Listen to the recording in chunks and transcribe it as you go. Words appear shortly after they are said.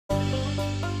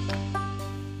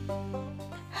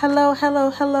Hello,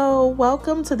 hello, hello.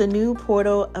 Welcome to the new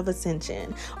portal of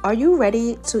ascension. Are you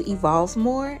ready to evolve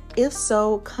more? If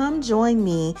so, come join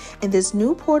me in this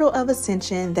new portal of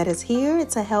ascension that is here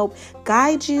to help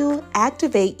guide you,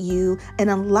 activate you, and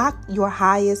unlock your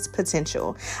highest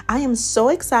potential. I am so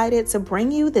excited to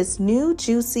bring you this new,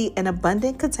 juicy, and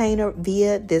abundant container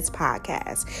via this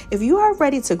podcast. If you are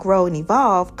ready to grow and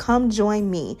evolve, come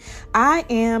join me. I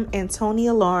am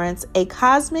Antonia Lawrence, a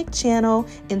cosmic channel,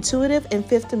 intuitive and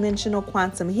fifth dimensional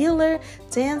quantum healer,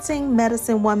 dancing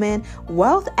medicine woman,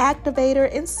 wealth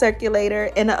activator and circulator,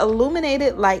 and an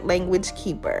illuminated light language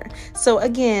keeper. So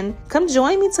again, come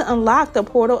join me to unlock the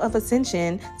portal of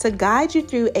ascension to guide you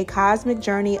through a cosmic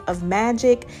journey of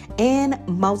magic and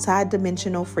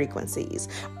multi-dimensional frequencies.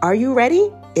 Are you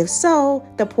ready? If so,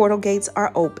 the portal gates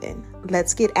are open.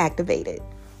 Let's get activated.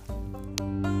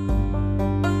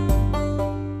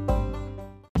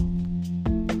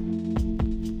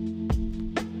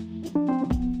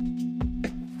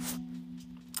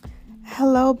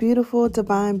 Hello, beautiful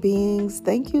divine beings.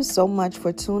 Thank you so much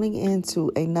for tuning in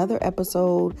to another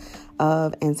episode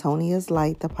of Antonia's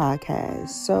Light, the podcast.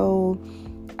 So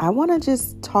I want to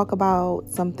just talk about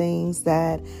some things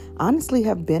that honestly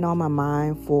have been on my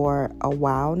mind for a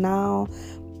while now,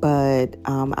 but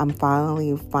I'm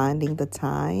finally finding the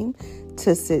time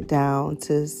to sit down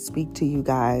to speak to you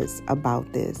guys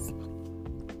about this.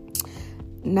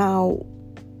 Now,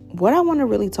 what I want to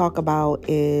really talk about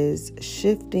is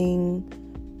shifting,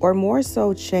 or more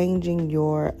so changing,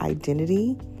 your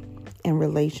identity and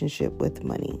relationship with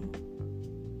money.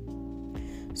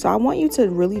 So I want you to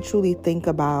really truly think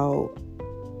about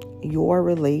your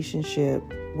relationship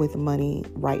with money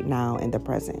right now in the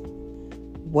present.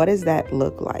 What does that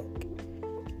look like?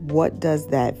 What does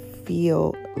that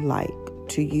feel like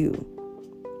to you?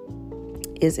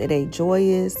 Is it a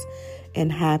joyous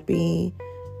and happy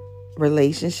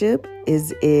relationship?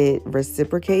 Is it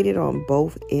reciprocated on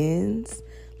both ends?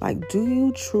 Like, do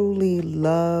you truly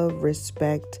love,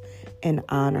 respect, and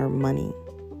honor money?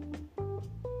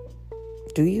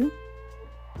 Do you?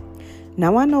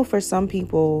 Now, I know for some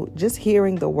people, just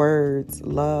hearing the words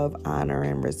love, honor,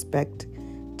 and respect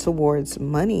towards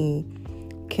money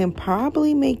can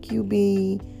probably make you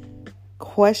be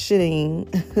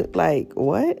questioning, like,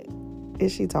 what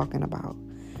is she talking about?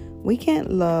 We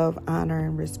can't love, honor,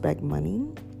 and respect money.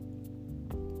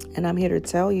 And I'm here to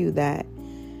tell you that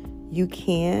you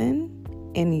can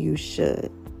and you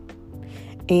should.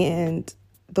 And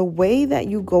the way that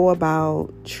you go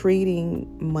about treating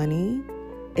money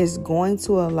is going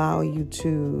to allow you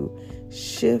to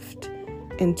shift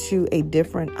into a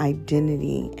different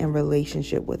identity and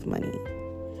relationship with money.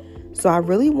 So I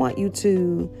really want you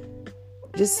to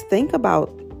just think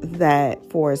about that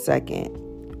for a second.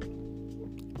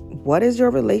 What is your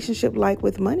relationship like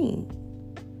with money?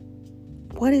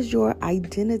 What is your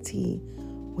identity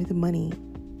with money?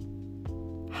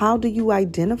 How do you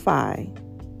identify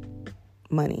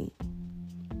money?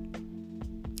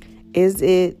 Is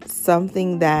it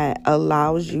something that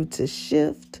allows you to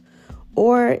shift?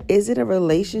 Or is it a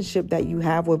relationship that you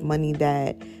have with money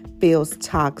that feels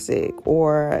toxic,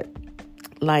 or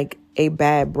like a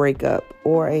bad breakup,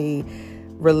 or a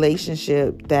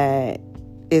relationship that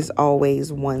is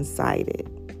always one-sided?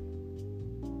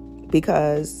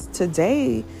 Because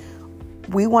today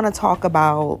we want to talk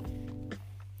about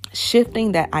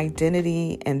shifting that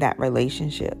identity and that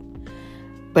relationship.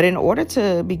 But in order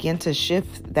to begin to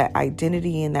shift that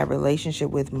identity and that relationship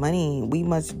with money, we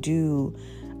must do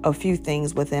a few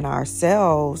things within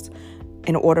ourselves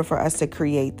in order for us to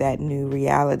create that new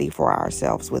reality for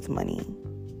ourselves with money.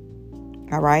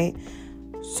 All right?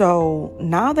 So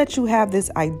now that you have this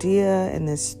idea and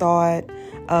this thought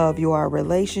of your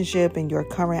relationship and your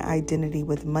current identity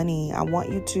with money, I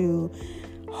want you to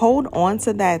hold on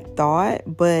to that thought,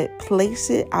 but place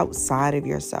it outside of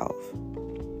yourself.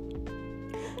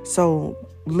 So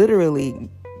literally,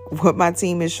 what my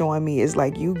team is showing me is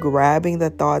like you grabbing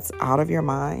the thoughts out of your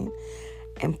mind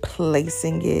and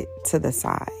placing it to the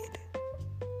side.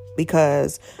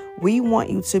 Because we want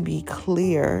you to be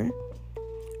clear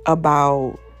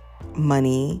about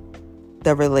money,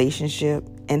 the relationship,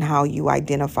 and how you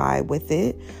identify with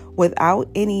it without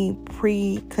any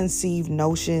preconceived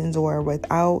notions or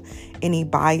without any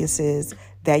biases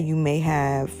that you may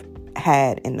have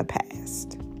had in the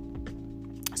past.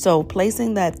 So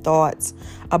placing that thoughts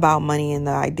about money and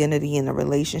the identity and the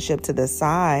relationship to the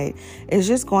side is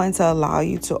just going to allow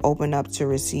you to open up to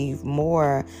receive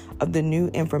more of the new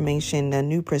information, the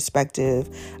new perspective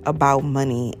about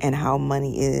money and how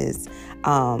money is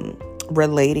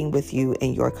relating with you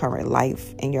in your current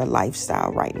life and your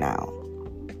lifestyle right now.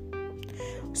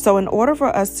 So in order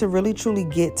for us to really truly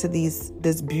get to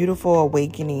this beautiful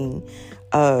awakening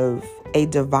of a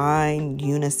divine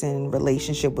unison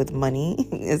relationship with money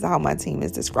is how my team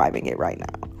is describing it right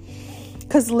now.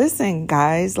 Because listen,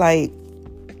 guys, like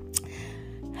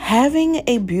having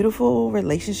a beautiful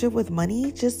relationship with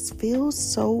money just feels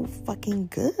so fucking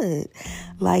good.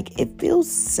 Like it feels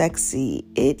sexy.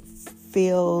 It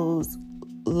feels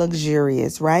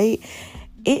luxurious, right?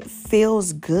 It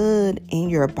feels good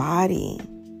in your body.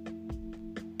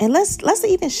 And let's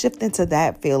even shift into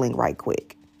that feeling right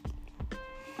quick.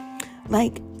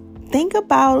 Like, think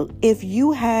about if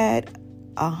you had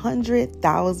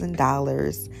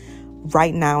 $100,000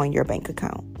 right now in your bank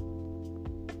account.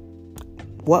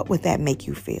 What would that make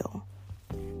you feel?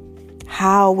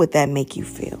 How would that make you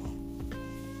feel?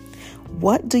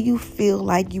 What do you feel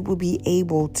like you would be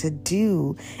able to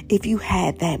do if you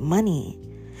had that money?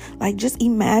 Like just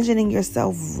imagining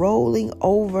yourself rolling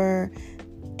over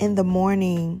in the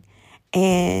morning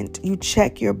and you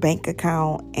check your bank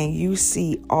account and you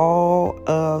see all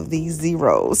of these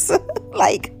zeros.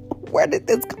 Like, where did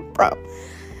this come from?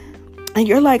 And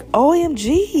you're like,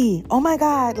 OMG, oh my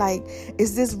God, like,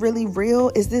 is this really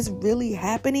real? Is this really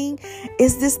happening?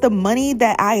 Is this the money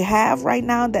that I have right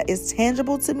now that is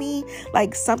tangible to me?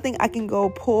 Like something I can go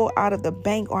pull out of the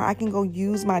bank or I can go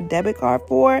use my debit card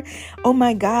for? Oh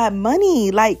my God,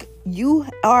 money, like you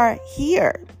are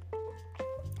here.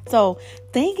 So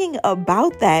thinking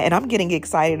about that, and I'm getting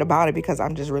excited about it because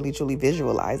I'm just really truly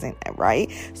visualizing it,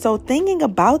 right? So thinking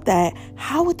about that,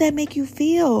 how would that make you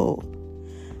feel?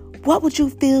 What would you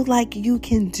feel like you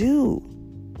can do?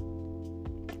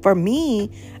 For me,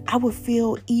 I would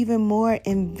feel even more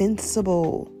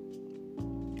invincible.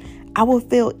 I would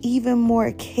feel even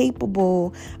more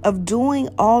capable of doing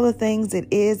all the things it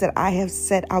is that I have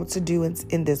set out to do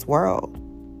in this world,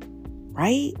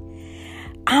 right?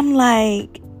 I'm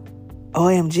like,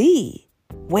 OMG,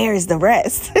 where is the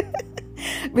rest?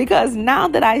 Because now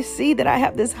that I see that I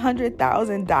have this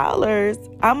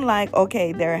 $100,000, I'm like,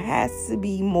 okay, there has to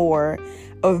be more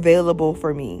available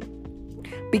for me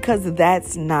because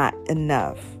that's not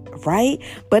enough, right?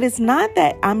 But it's not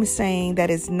that I'm saying that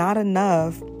it's not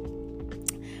enough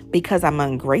because I'm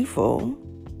ungrateful.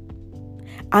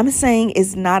 I'm saying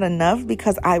it's not enough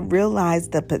because I realize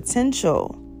the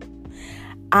potential.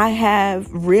 I have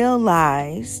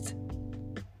realized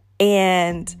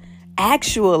and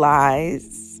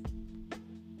actualize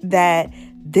that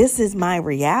this is my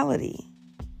reality.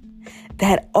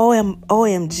 That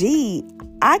OMG,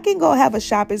 I can go have a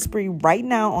shopping spree right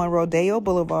now on Rodeo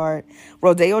Drive,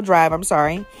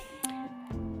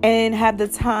 and have the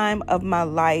time of my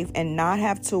life and not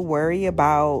have to worry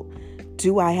about,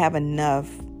 do I have enough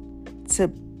to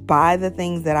buy the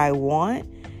things that I want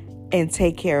and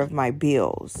take care of my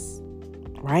bills,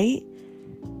 right?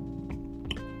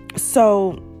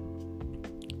 So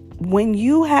when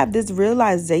you have this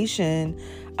realization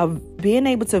of being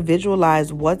able to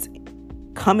visualize what's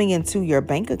coming into your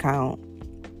bank account,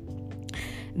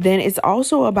 then it's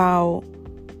also about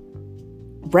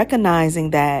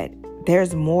recognizing that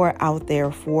there's more out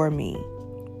there for me.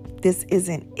 This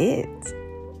isn't it.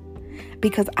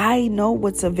 Because I know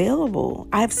what's available.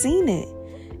 I've seen it.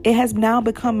 It has now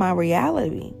become my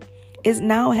reality. It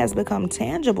now has become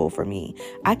tangible for me.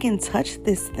 I can touch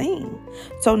this thing.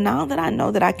 So now that I know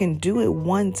that I can do it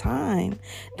one time,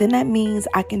 then that means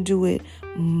I can do it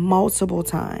multiple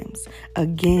times,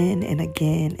 again and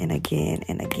again and again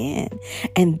and again.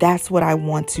 And that's what I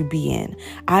want to be in.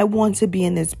 I want to be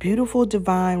in this beautiful,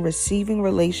 divine, receiving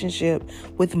relationship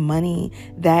with money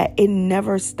that it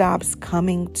never stops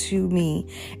coming to me.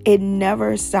 It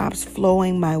never stops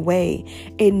flowing my way.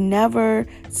 It never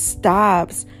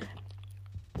stops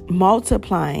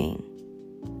multiplying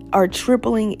or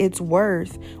tripling its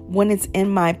worth when it's in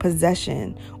my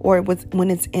possession or when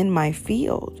it's in my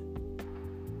field.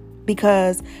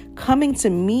 Because coming to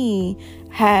me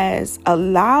has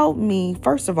allowed me,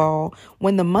 first of all,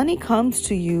 when the money comes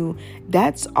to you,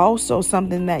 that's also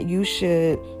something that you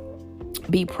should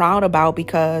be proud about,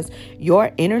 because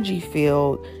your energy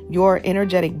field, your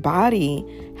energetic body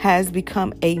has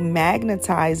become a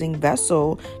magnetizing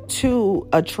vessel to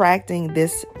attracting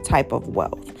this type of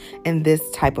wealth and this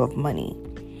type of money.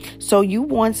 So you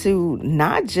want to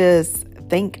not just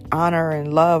thank, honor,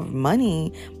 and love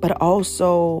money, but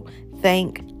also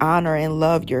thank, honor, and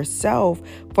love yourself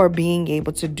for being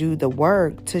able to do the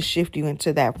work to shift you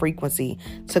into that frequency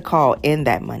to call in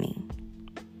that money,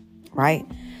 right?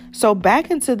 So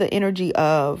back into the energy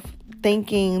of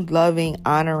thanking, loving,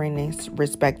 honoring, and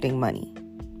respecting money.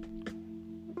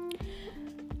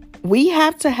 We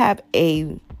have to have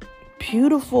a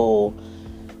beautiful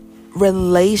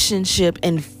relationship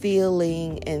and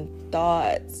feeling and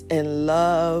thoughts and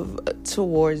love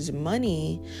towards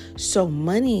money, so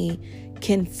money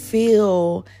can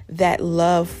feel that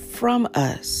love from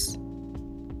us.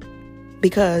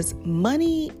 Because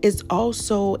money is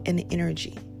also an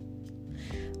energy.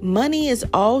 Money is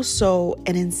also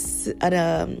an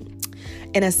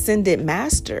ascended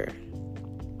master.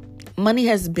 Money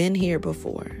has been here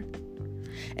before.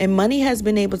 And money has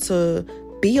been able to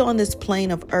be on this plane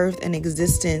of earth and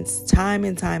existence time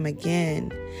and time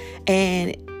again.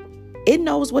 And it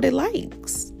knows what it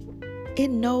likes. It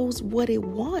knows what it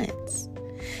wants.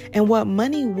 And what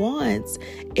money wants,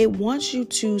 it wants you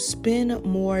to spend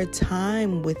more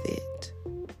time with it.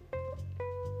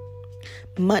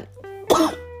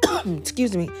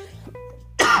 Excuse me.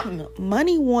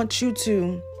 Money wants you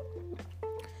to...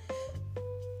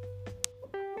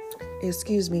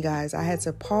 Excuse me, guys. I had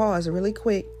to pause really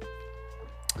quick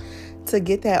to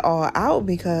get that all out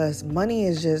because money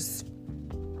is just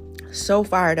so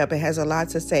fired up. It has a lot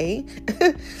to say.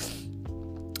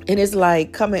 And it's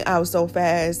like coming out so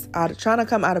fast, trying to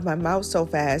come out of my mouth so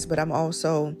fast, but I'm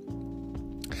also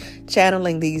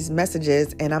channeling these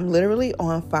messages and I'm literally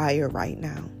on fire right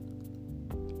now.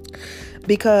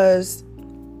 Because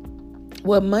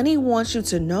what money wants you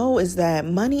to know is that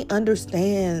money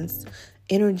understands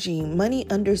energy. Money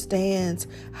understands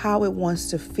how it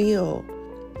wants to feel,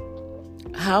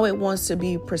 how it wants to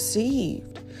be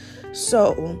perceived.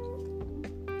 So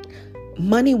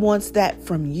money wants that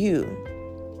from you.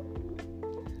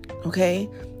 Okay?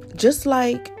 Just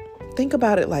like, think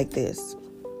about it like this.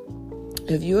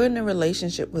 If you're in a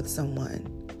relationship with someone,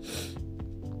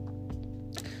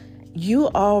 you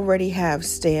already have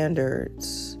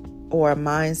standards or a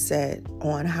mindset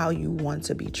on how you want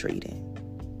to be treated,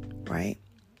 right?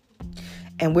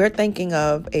 And we're thinking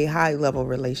of a high level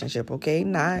relationship, okay?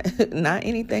 Not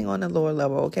anything on the lower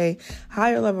level, okay?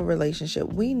 Higher level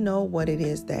relationship. We know what it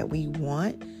is that we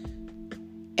want.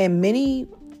 And many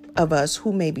of us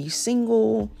who may be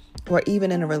single or even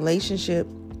in a relationship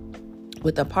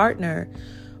with a partner,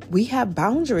 we have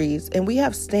boundaries and we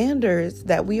have standards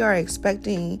that we are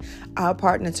expecting our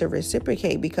partner to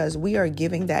reciprocate because we are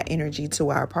giving that energy to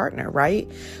our partner, right?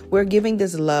 We're giving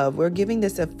this love. We're giving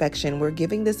this affection. We're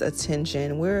giving this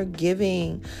attention. We're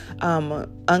giving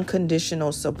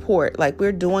unconditional support. Like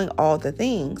we're doing all the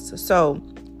things. So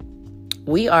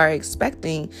we are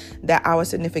expecting that our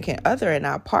significant other and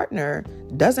our partner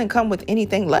doesn't come with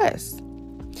anything less.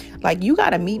 Like you got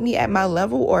to meet me at my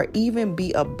level or even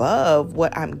be above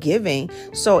what I'm giving.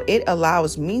 So it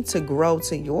allows me to grow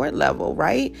to your level,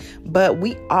 right? But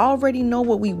we already know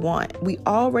what we want. We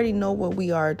already know what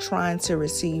we are trying to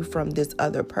receive from this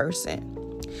other person.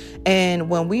 And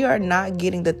when we are not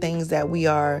getting the things that we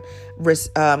are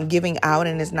giving out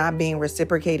and it's not being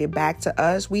reciprocated back to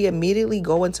us, we immediately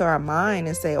go into our mind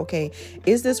and say, okay,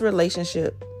 is this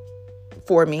relationship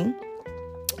for me?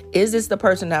 Is this the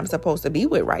person that I'm supposed to be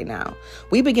with right now?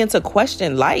 We begin to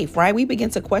question life, right? We begin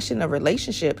to question a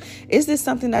relationship. Is this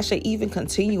something that I should even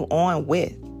continue on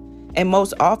with? And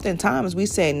most oftentimes we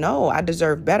say, no, I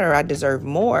deserve better. I deserve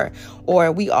more.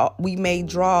 Or we may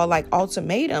draw like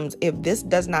ultimatums. If this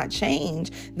does not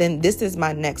change, then this is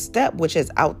my next step, which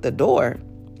is out the door.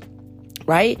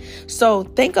 Right? So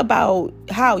think about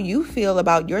how you feel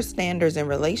about your standards and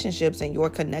relationships and your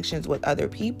connections with other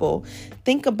people.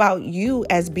 Think about you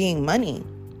as being money.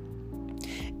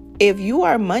 If you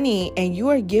are money and you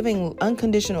are giving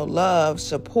unconditional love,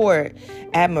 support,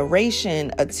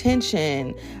 admiration,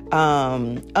 attention,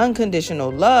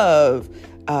 unconditional love,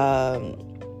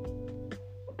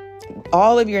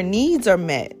 all of your needs are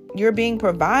met. You're being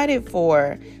provided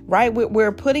for, right?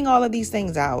 We're putting all of these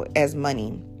things out as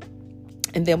money.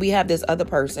 And then we have this other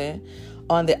person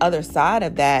on the other side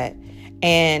of that.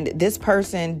 And this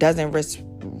person doesn't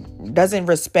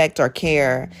respect or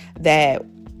care that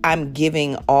I'm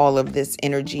giving all of this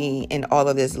energy and all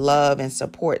of this love and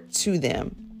support to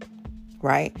them,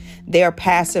 right? They're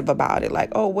passive about it.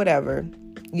 Like, oh, whatever.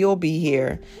 You'll be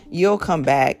here. You'll come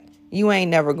back. You ain't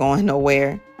never going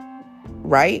nowhere,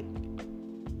 right?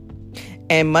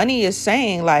 And money is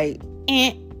saying like,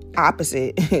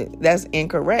 opposite. That's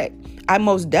incorrect. I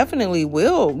most definitely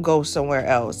will go somewhere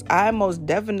else. I most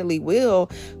definitely will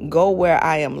go where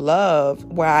I am loved,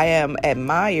 where I am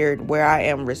admired, where I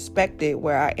am respected,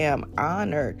 where I am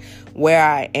honored, where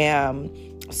I am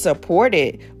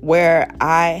supported, where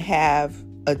I have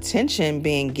attention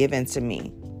being given to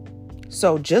me.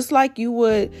 So just like you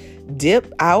would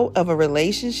dip out of a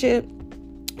relationship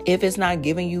if it's not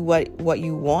giving you what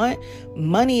you want,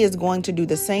 money is going to do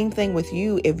the same thing with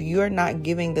you if you're not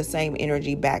giving the same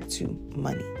energy back to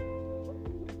money.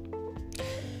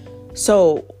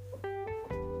 So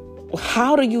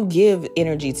how do you give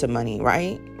energy to money,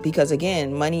 right? Because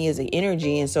again, money is an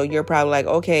energy. And so you're probably like,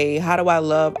 okay, how do I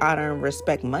love, honor, and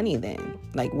respect money then?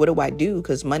 Like, what do I do?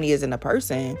 Because money isn't a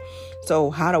person.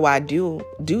 So how do I do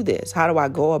this? How do I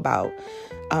go about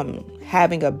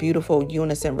having a beautiful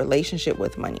unison relationship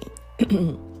with money?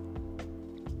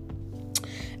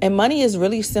 And money is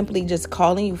really simply just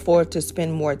calling you forth to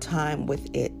spend more time with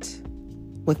it,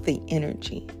 with the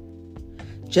energy.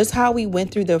 Just how we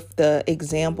went through the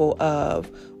example of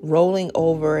rolling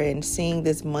over and seeing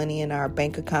this money in our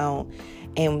bank account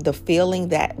and the feeling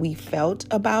that we felt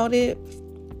about it.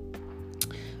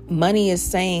 Money is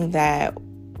saying that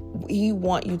we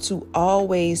want you to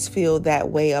always feel that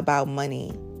way about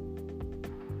money.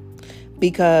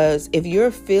 Because if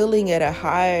you're feeling at a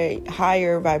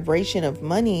higher vibration of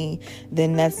money,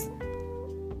 then that's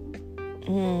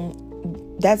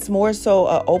more so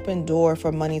an open door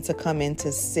for money to come in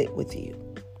to sit with you.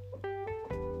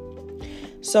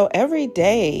 So every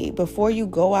day before you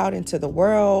go out into the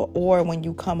world, or when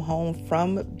you come home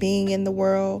from being in the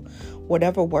world,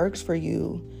 whatever works for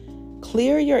you,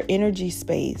 clear your energy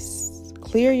space,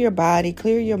 clear your body,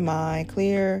 clear your mind,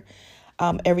 clear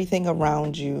everything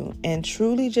around you, and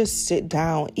truly just sit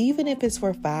down, even if it's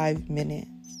for 5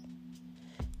 minutes,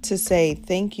 to say,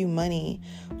 thank you, money,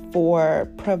 for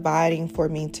providing for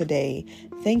me today.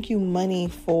 Thank you, money,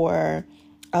 for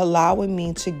allowing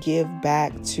me to give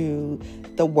back to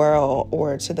the world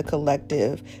or to the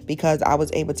collective because I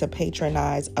was able to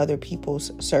patronize other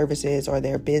people's services or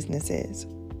their businesses,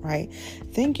 right?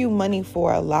 Thank you, money,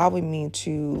 for allowing me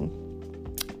to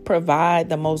provide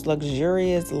the most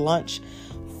luxurious lunch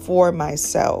for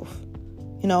myself.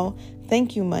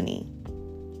 Thank you, money,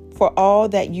 for all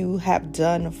that you have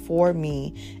done for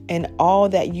me and all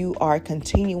that you are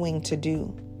continuing to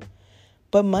do.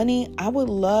 But money, I would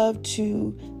love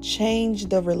to change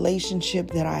the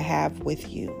relationship that I have with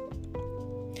you,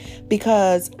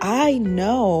 because I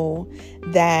know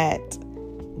that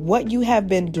what you have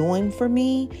been doing for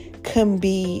me can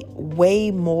be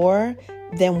way more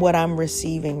than what I'm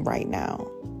receiving right now.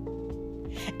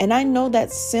 And I know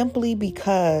that simply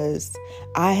because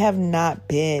I have not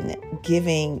been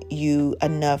giving you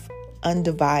enough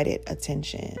undivided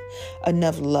attention,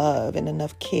 enough love and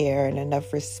enough care and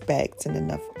enough respect and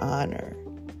enough honor.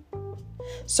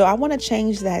 So I want to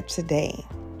change that today.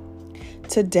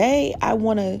 Today, I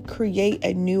want to create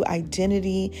a new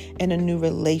identity and a new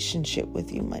relationship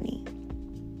with you, money.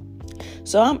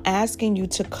 So I'm asking you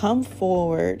to come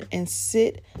forward and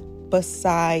sit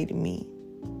beside me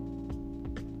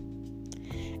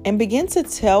and begin to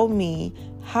tell me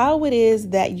how it is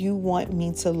that you want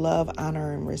me to love,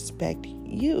 honor, and respect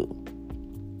you.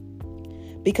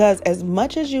 Because as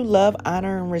much as you love,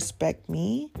 honor, and respect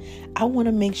me, I want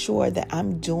to make sure that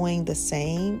I'm doing the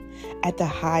same at the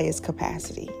highest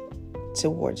capacity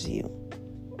towards you.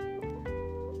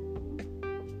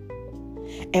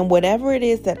 And whatever it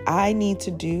is that I need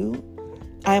to do,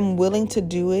 I'm willing to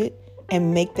do it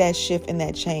and make that shift and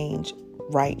that change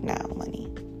right now, money.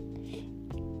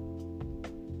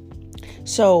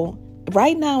 So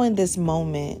right now in this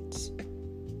moment,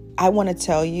 I want to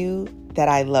tell you that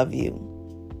I love you.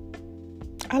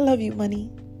 I love you,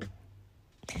 money.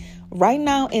 Right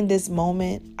now in this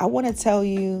moment, I want to tell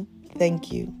you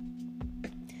thank you.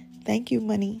 Thank you,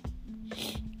 money.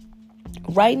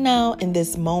 Right now in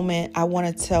this moment, I want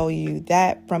to tell you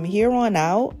that from here on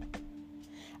out,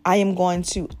 I am going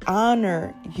to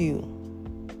honor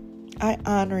you. I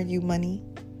honor you, money.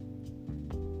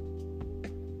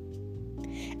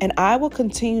 And I will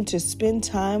continue to spend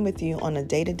time with you on a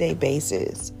day-to-day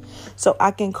basis so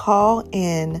I can call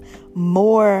in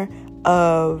more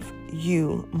of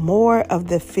you, more of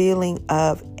the feeling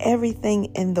of everything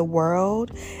in the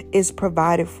world is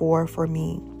provided for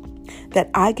me, that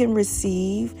I can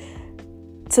receive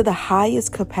to the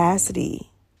highest capacity,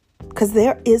 because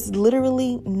there is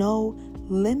literally no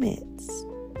limits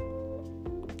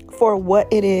for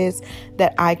what it is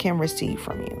that I can receive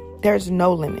from you. There's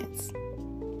no limits.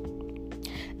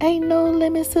 Ain't no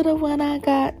limits to the one I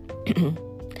got.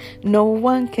 No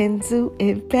one can do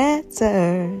it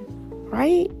better,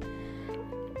 right?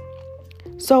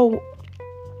 So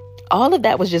all of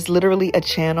that was just literally a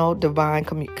channel divine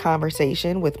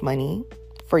conversation with money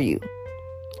for you.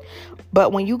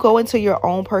 But when you go into your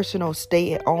own personal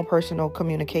state and own personal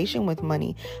communication with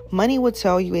money, money will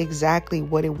tell you exactly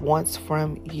what it wants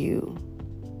from you.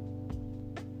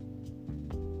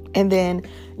 And then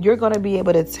you're going to be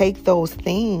able to take those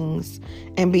things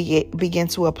and begin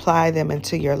to apply them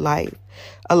into your life.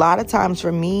 A lot of times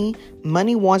for me,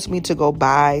 money wants me to go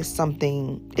buy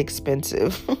something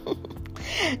expensive.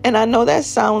 And I know that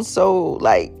sounds so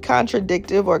like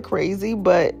contradictive or crazy,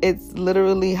 but it's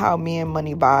literally how me and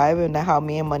money vibe and how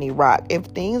me and money rock. If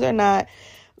things are not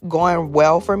going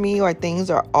well for me or things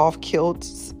are off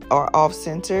kilts or off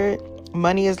center,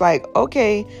 money is like,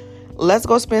 okay, let's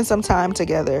go spend some time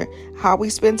together. How we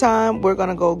spend time? We're going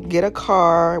to go get a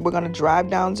car. We're going to drive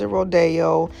down to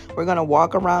Rodeo. We're going to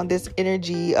walk around this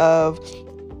energy of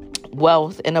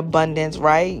wealth and abundance,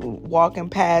 right? Walking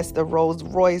past the Rolls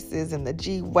Royces and the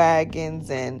G-Wagons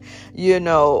and,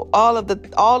 all of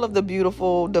the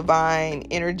beautiful divine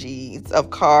energies of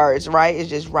cars, right? It's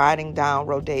just riding down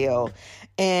Rodeo.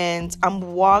 And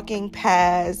I'm walking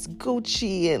past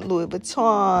Gucci and Louis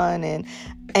Vuitton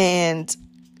and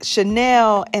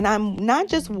Chanel, and I'm not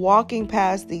just walking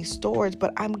past these stores,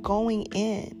 but I'm going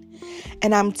in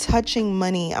and I'm touching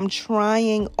money. I'm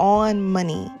trying on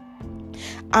money.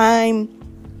 I'm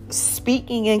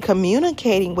speaking and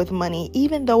communicating with money,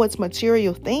 even though it's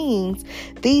material things.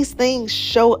 These things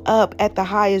show up at the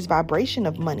highest vibration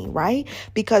of money, right?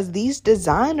 Because these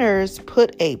designers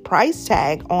put a price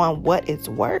tag on what it's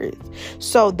worth.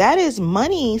 So that is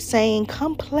money saying,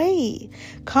 come play,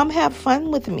 come have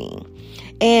fun with me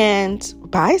and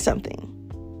buy something.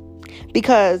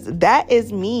 Because that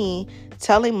is me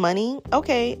telling money,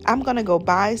 okay, I'm going to go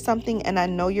buy something and I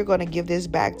know you're going to give this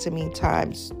back to me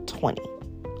times 20,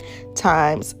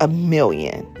 times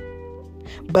 1,000,000.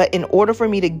 But in order for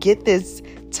me to get this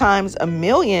times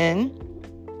 1,000,000,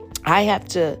 I have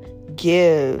to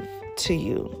give to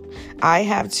you. I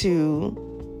have to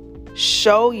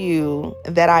show you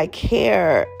that I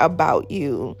care about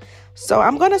you. So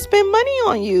I'm going to spend money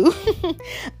on you.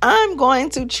 I'm going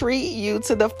to treat you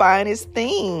to the finest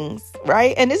things,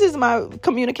 right? And this is my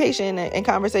communication and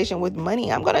conversation with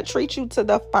money. I'm going to treat you to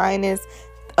the finest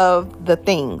of the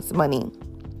things, money.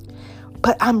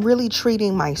 But I'm really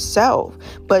treating myself.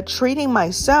 But treating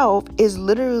myself is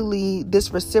literally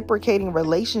this reciprocating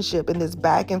relationship and this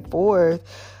back and forth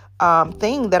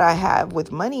thing that I have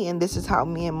with money. And this is how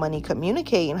me and money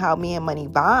communicate and how me and money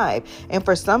vibe. And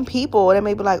for some people, they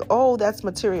may be like, oh, that's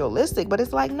materialistic. But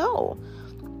it's like, no,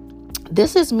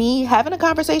 this is me having a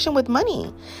conversation with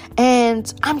money.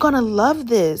 And I'm going to love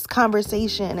this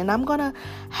conversation. And I'm going to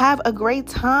have a great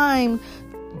time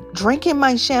drinking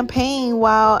my champagne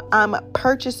while I'm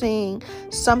purchasing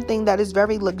something that is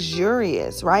very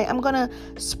luxurious, right? I'm going to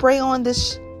spray on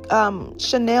this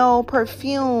Chanel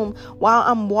perfume while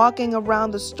I'm walking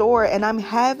around the store and I'm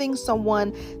having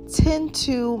someone tend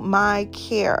to my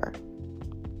care.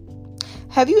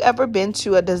 Have you ever been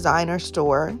to a designer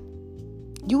store?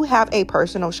 You have a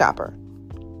personal shopper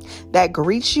that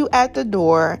greets you at the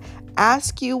door,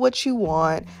 ask you what you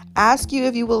want, ask you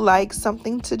if you would like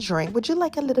something to drink. Would you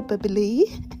like a little bubbly?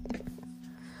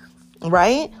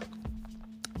 Right?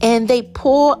 And they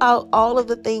pull out all of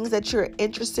the things that you're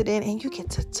interested in and you get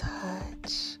to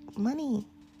touch money.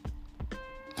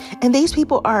 And these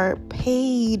people are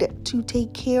paid to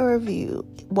take care of you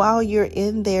while you're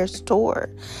in their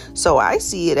store. So I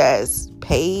see it as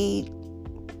paid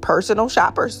personal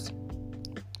shoppers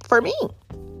for me,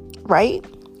 right?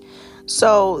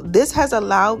 So this has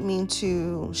allowed me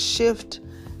to shift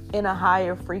in a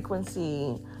higher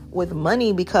frequency with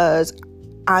money because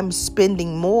I'm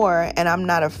spending more and I'm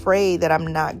not afraid that I'm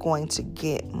not going to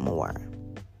get more.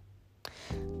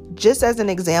 Just as an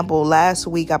example, last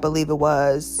week, I believe it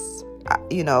was,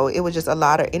 it was just a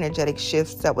lot of energetic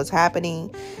shifts that was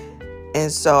happening.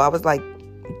 And so I was like,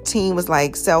 team was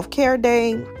like self-care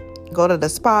day, go to the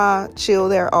spa, chill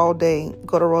there all day,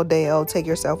 go to Rodeo, take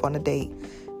yourself on a date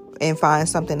and find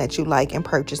something that you like and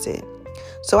purchase it.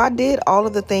 So I did all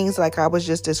of the things like I was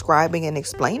just describing and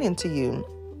explaining to you.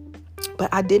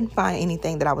 But I didn't find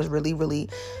anything that I was really, really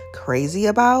crazy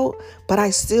about. But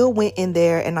I still went in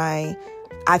there and I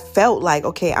felt like,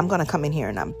 okay, I'm going to come in here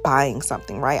and I'm buying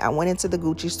something, right? I went into the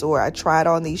Gucci store. I tried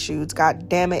on these shoes. God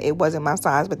damn it. It wasn't my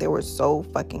size, but they were so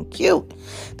fucking cute.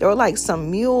 They were like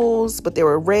some mules, but they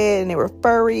were red and they were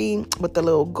furry with the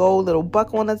little gold little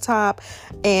buckle on the top.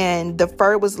 And the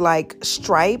fur was like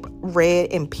striped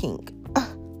red and pink.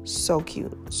 So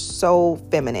cute, so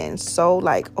feminine, so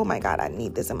like, oh my God, I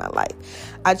need this in my life.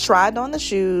 I tried on the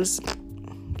shoes,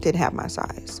 didn't have my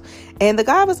size. And the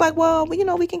guy was like, well, we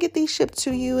can get these shipped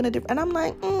to you. And I'm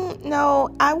like,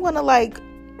 no, I want to like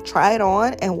try it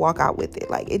on and walk out with it.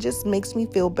 Like, it just makes me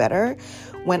feel better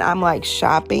when I'm like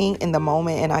shopping in the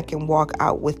moment and I can walk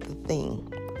out with the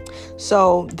thing.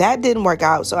 So that didn't work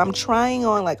out. So I'm trying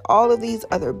on like all of these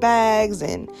other bags,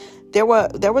 and there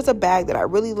was a bag that I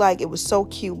really like. It was so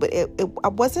cute, but I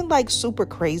wasn't like super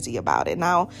crazy about it.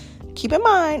 Now, keep in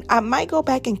mind, I might go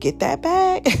back and get that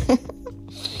bag.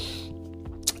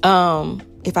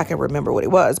 If I can remember what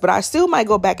it was, but I still might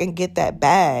go back and get that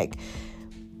bag.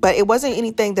 But it wasn't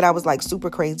anything that I was like super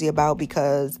crazy about,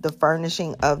 because the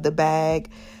furnishing of the bag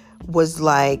was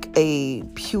like a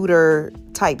pewter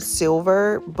type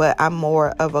silver, but I'm more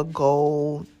of a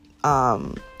gold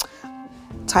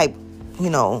type,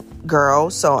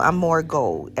 girl. So I'm more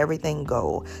gold, everything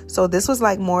gold. So this was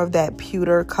like more of that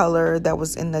pewter color that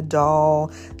was in the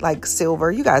doll, like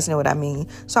silver. You guys know what I mean.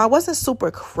 So I wasn't super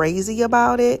crazy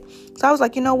about it. So I was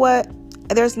like, you know what?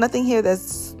 There's nothing here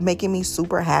that's making me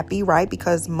super happy, right?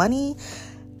 Because money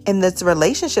and this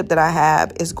relationship that I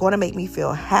have is going to make me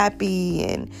feel happy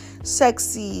and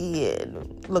sexy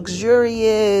and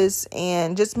luxurious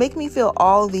and just make me feel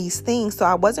all these things. So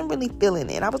I wasn't really feeling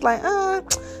it. I was like,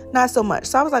 not so much.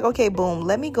 So I was like, okay, boom,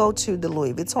 let me go to the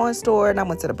Louis Vuitton store, and I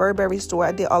went to the Burberry store.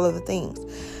 I did all of the things.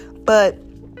 But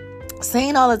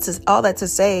saying all that to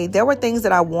say, there were things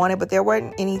that I wanted, but there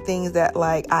weren't any things that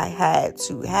like I had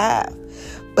to have.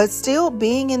 But still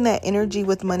being in that energy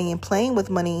with money and playing with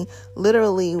money,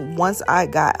 literally once I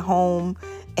got home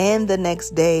and the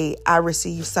next day, I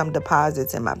received some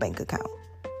deposits in my bank account.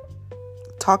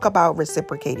 Talk about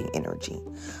reciprocating energy.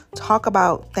 Talk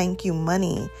about thank you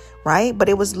money, right? But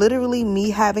it was literally me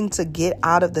having to get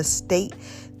out of the state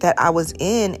that I was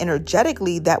in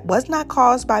energetically that was not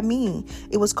caused by me.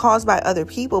 It was caused by other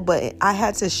people, but I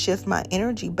had to shift my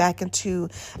energy back into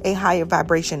a higher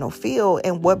vibrational field.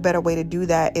 And what better way to do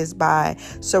that is by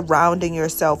surrounding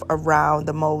yourself around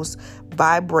the most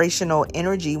vibrational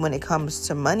energy when it comes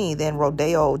to money than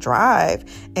Rodeo Drive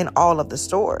and all of the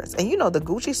stores. And the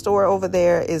Gucci store over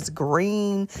there is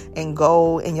green and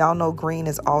gold, and y'all know green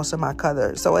is also my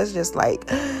color. So it's just like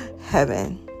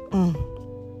heaven.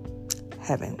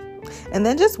 Heaven. And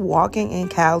then just walking in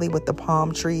Cali with the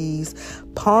palm trees.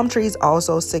 Palm trees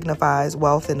also signifies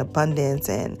wealth and abundance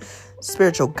and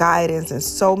spiritual guidance, and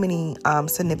so many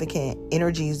significant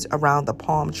energies around the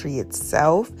palm tree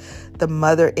itself. The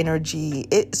mother energy.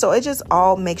 So it just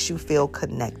all makes you feel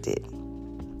connected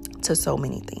to so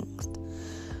many things.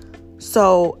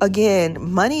 So again,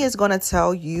 money is going to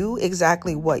tell you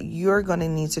exactly what you're going to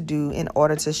need to do in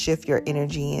order to shift your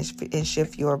energy and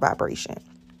shift your vibration.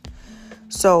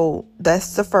 So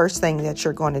that's the first thing that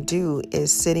you're going to do,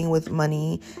 is sitting with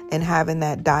money and having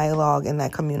that dialogue and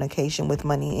that communication with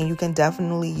money. And you can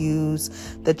definitely use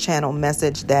the channel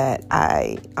message that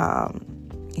I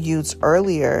used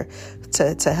earlier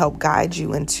to help guide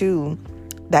you into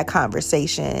that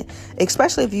conversation,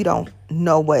 especially if you don't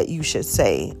know what you should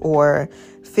say or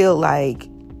feel like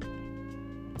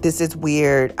this is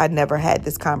weird. I never had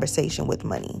this conversation with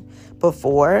money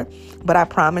before, but I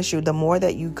promise you, the more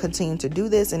that you continue to do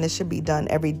this, and it should be done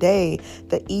every day,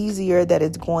 the easier that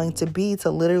it's going to be to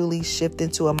literally shift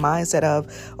into a mindset of,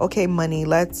 okay, money,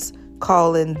 let's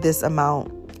call in this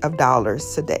amount of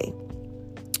dollars today.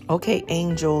 Okay,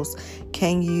 angels,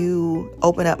 can you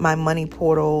open up my money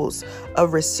portals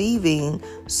of receiving,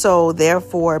 so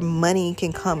therefore money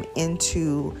can come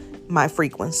into my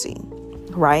frequency,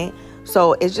 right?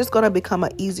 So it's just going to become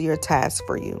an easier task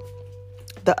for you.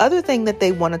 The other thing that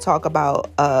they want to talk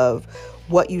about of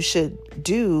what you should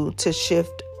do to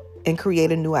shift and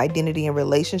create a new identity and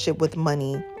relationship with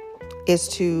money is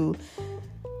to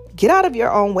get out of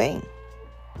your own way.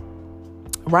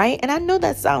 Right? And I know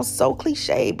that sounds so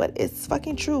cliche, but it's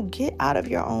fucking true. Get out of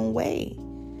your own way.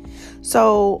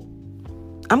 So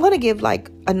I'm going to give like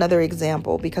another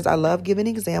example, because I love giving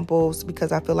examples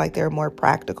because I feel like they're more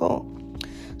practical.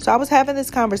 So I was having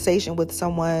this conversation with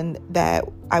someone that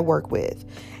I work with,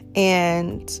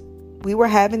 and we were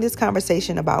having this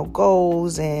conversation about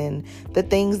goals and the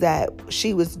things that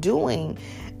she was doing.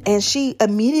 And she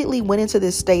immediately went into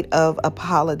this state of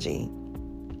apology,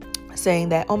 saying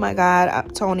that, oh my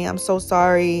God, Tony, I'm so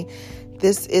sorry.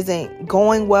 This isn't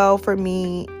going well for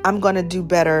me. I'm going to do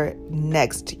better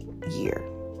next year,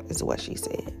 is what she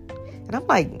said. And I'm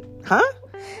like, huh?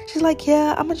 She's like,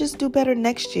 yeah, I'm going to just do better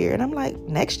next year. And I'm like,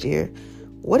 next year?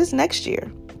 What is next year?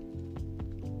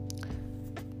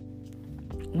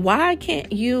 Why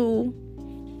can't you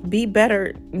be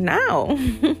better now?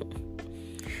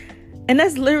 And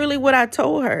that's literally what I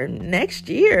told her. Next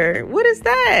year? What is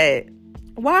that?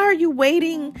 Why are you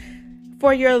waiting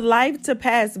for your life to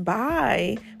pass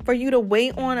by, for you to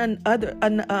wait on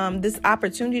this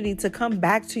opportunity to come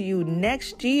back to you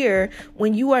next year,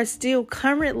 when you are still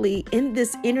currently in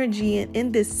this energy and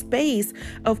in this space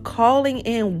of calling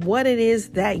in what it is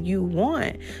that you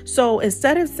want? So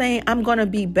instead of saying, I'm going to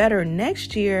be better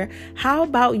next year, how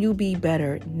about you be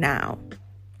better now?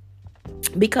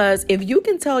 Because if you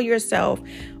can tell yourself,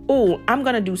 oh, I'm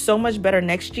going to do so much better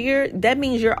next year, that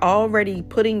means you're already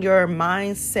putting your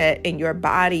mindset and your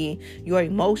body, your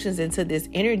emotions into this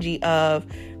energy of,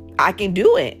 I can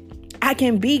do it. I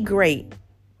can be great,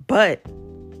 but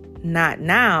not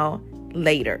now,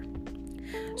 later.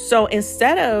 So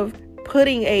instead of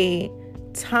putting a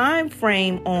time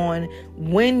frame on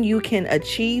when you can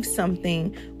achieve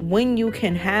something, when you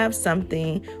can have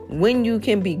something, when you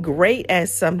can be great at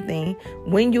something,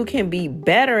 when you can be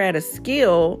better at a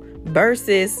skill,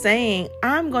 versus saying,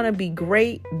 I'm going to be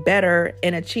great, better,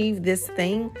 and achieve this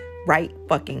thing right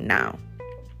fucking now.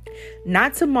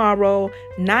 Not tomorrow,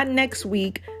 not next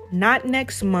week, not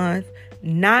next month,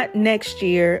 not next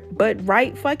year, but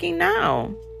right fucking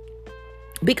now.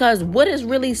 Because what is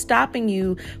really stopping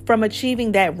you from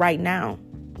achieving that right now?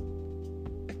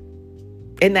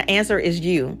 And the answer is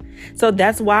you. So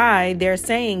that's why they're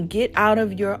saying get out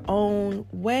of your own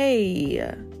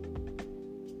way.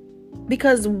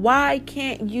 Because why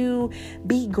can't you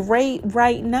be great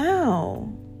right now?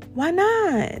 Why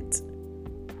not?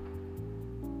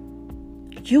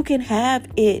 You can have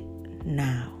it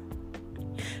now.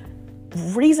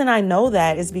 Reason I know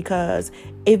that is because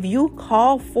if you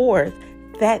call forth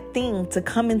that thing to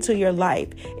come into your life,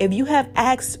 if you have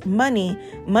asked money,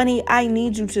 I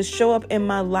need you to show up in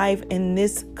my life in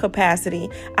this capacity.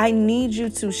 I need you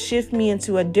to shift me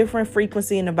into a different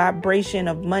frequency and a vibration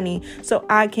of money so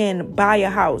I can buy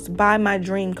a house, buy my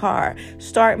dream car,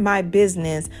 start my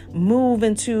business, move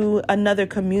into another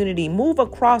community, move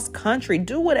across country,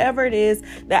 do whatever it is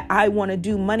that I want to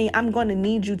do. Money, I'm going to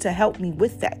need you to help me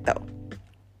with that though.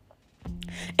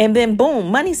 And then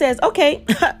boom, money says, okay,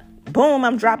 boom,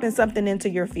 I'm dropping something into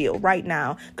your field right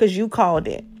now because you called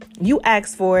it. You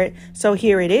asked for it. So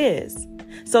here it is.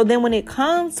 So then when it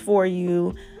comes for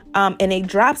you and it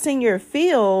drops in your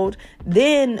field,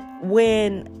 then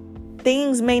when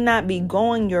things may not be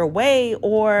going your way,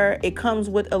 or it comes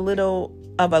with a little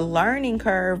of a learning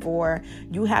curve, or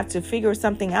you have to figure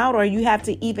something out, or you have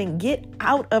to even get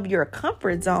out of your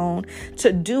comfort zone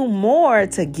to do more,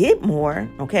 to get more.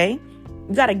 Okay.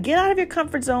 You got to get out of your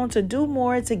comfort zone to do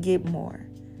more, to get more.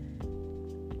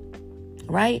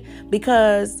 Right?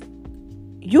 Because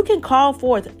you can call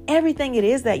forth everything it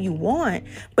is that you want,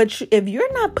 but if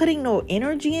you're not putting no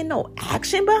energy and no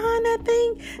action behind that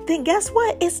thing, then guess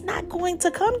what? It's not going to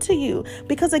come to you.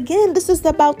 Because again, this is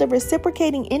about the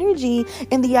reciprocating energy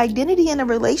and the identity in a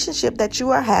relationship that you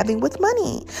are having with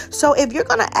money. So if you're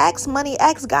going to ask money,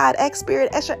 ask God, ask spirit,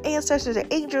 ask your ancestors, your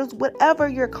angels, whatever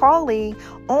you're calling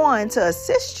on to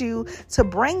assist you to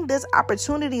bring this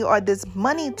opportunity or this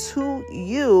money to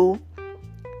you,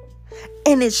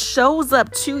 and it shows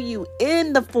up to you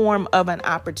in the form of an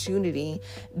opportunity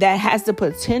that has the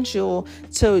potential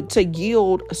to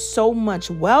yield so much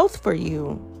wealth for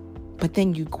you, but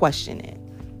then you question it,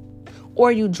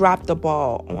 or you drop the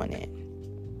ball on it,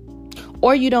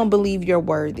 or you don't believe you're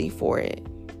worthy for it,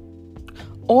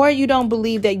 or you don't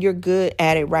believe that you're good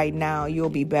at it right now, you'll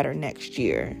be better next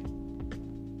year.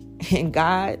 And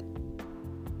God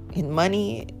and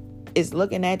money is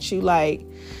looking at you like,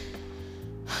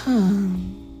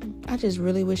 I just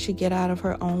really wish she'd get out of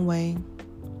her own way.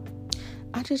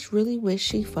 I just really wish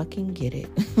she fucking get it.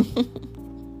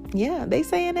 Yeah, they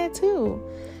saying that too.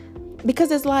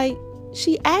 Because it's like,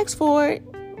 she asked for it.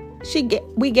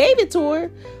 We gave it to her.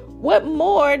 What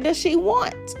more does she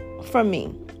want from me?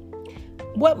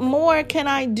 What more can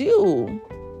I do?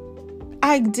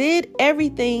 I did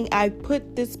everything. I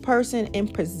put this person in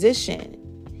position.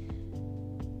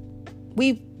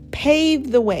 We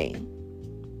paved the way.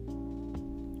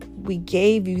 We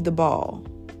gave you the ball.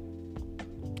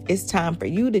 It's time for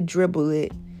you to dribble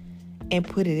it and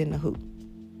put it in the hoop.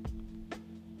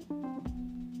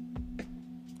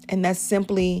 And that's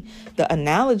simply the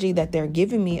analogy that they're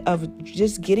giving me of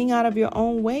just getting out of your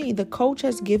own way. The coach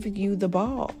has given you the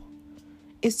ball.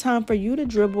 It's time for you to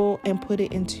dribble and put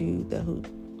it into the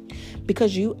hoop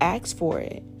because you asked for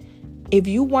it. If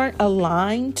you weren't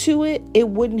aligned to it, it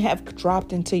wouldn't have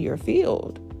dropped into your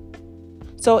field.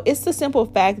 So it's the simple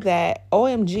fact that,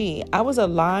 OMG, I was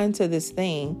aligned to this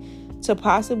thing to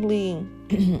possibly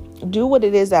do what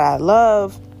it is that I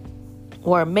love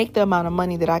or make the amount of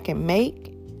money that I can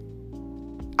make.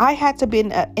 I had to be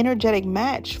an energetic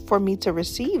match for me to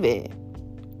receive it.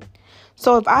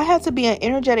 So if I had to be an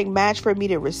energetic match for me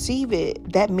to receive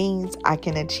it, that means I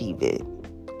can achieve it.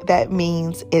 That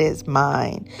means it is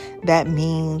mine. That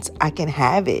means I can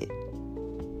have it.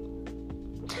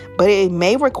 But it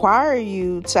may require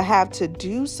you to have to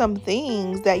do some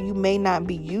things that you may not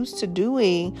be used to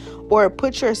doing, or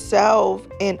put yourself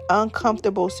in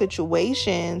uncomfortable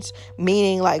situations,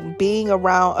 meaning like being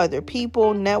around other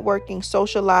people, networking,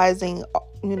 socializing,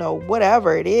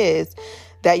 whatever it is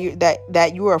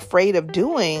that you're afraid of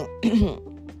doing.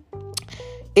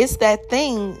 It's that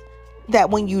thing that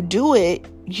when you do it,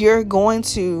 you're going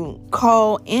to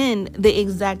call in the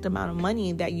exact amount of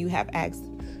money that you have asked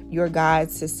your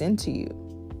guides to send to you.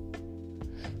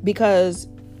 Because,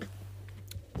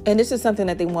 and this is something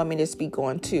that they want me to speak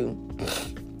on too,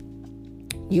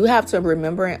 you have to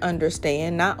remember and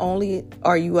understand, not only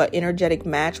are you an energetic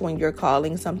match when you're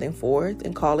calling something forth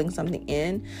and calling something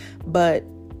in, but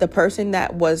the person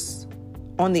that was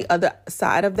on the other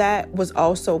side of that was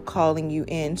also calling you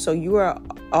in. So you are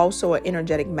also an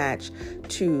energetic match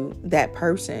to that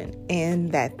person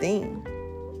and that thing.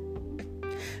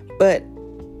 But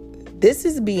this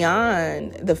is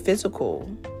beyond the physical.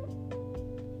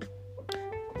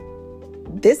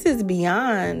 This is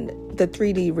beyond the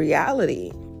 3D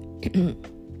reality.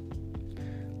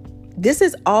 This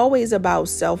is always about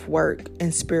self-work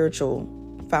and spiritual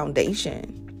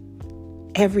foundation.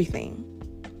 Everything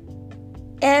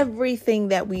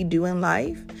that we do in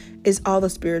life is all a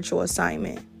spiritual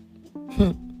assignment.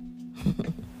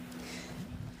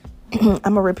 I'm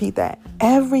going to repeat that.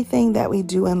 Everything that we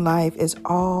do in life is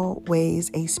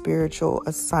always a spiritual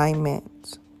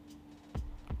assignment.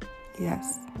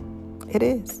 Yes, it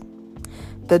is.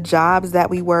 The jobs that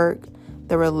we work,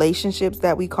 the relationships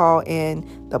that we call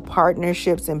in, the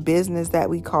partnerships and business that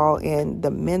we call in, the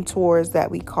mentors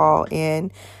that we call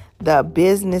in, the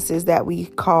businesses that we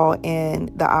call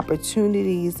in, the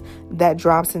opportunities that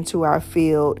drops into our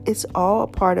field, it's all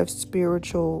part of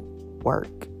spiritual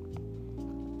work.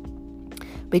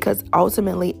 Because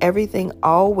ultimately, everything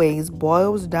always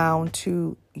boils down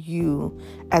to you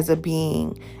as a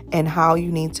being and how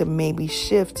you need to maybe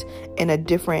shift in a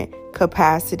different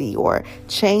capacity or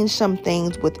change some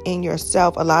things within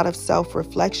yourself, a lot of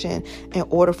self-reflection in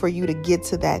order for you to get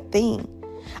to that thing.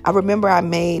 I remember I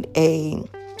made a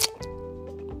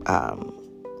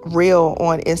reel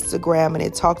on Instagram, and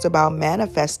it talked about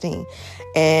manifesting.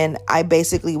 And I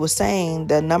basically was saying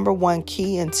the number one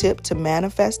key and tip to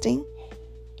manifesting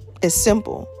is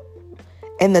simple.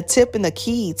 And the tip and the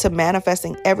key to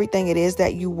manifesting everything it is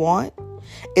that you want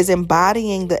is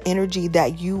embodying the energy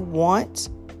that you want,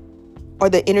 or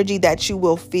the energy that you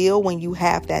will feel when you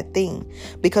have that thing.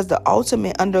 Because the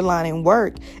ultimate underlying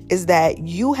work is that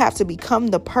you have to become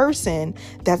the person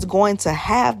that's going to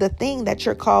have the thing that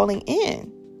you're calling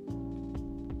in.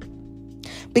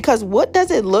 Because what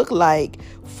does it look like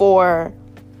for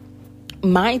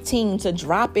my team to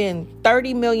drop in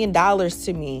 $30 million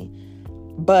to me,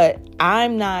 but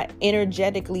I'm not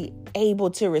energetically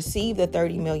able to receive the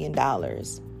 $30 million?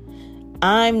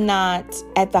 I'm not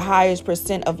at the highest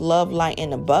percent of love, light,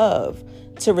 and above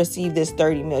to receive this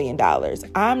 $30 million.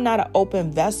 I'm not an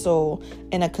open vessel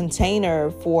in a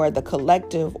container for the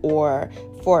collective or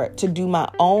to do my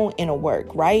own inner work,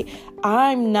 right?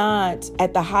 I'm not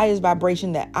at the highest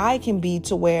vibration that I can be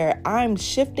to where I'm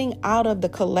shifting out of the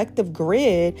collective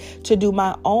grid to do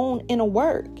my own inner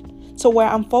work. So where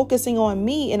I'm focusing on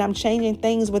me and I'm changing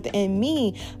things within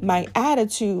me, my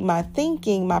attitude, my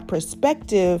thinking, my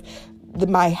perspective,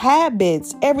 my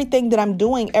habits, everything that I'm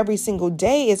doing every single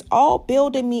day is all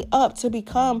building me up to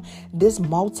become this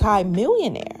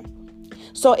multi-millionaire.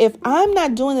 So if I'm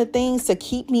not doing the things to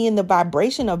keep me in the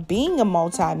vibration of being a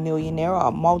multi-millionaire or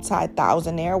a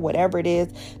multi-thousandaire, whatever it is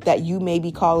that you may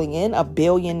be calling in, a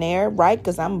billionaire, right?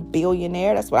 Because I'm a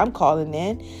billionaire. That's what I'm calling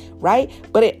in, right?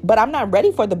 But I'm not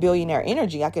ready for the billionaire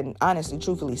energy. I can honestly,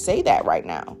 truthfully say that right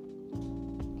now.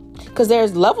 Because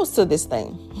there's levels to this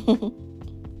thing,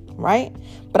 right?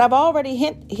 But I've already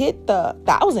hit the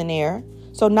thousandaire.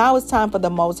 So now it's time for the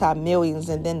multi-millions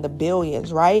and then the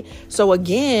billions, right? So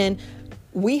again,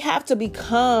 we have to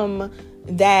become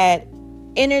that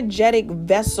energetic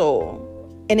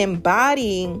vessel and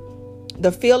embodying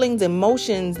the feelings,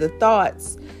 emotions, the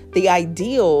thoughts, the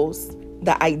ideals,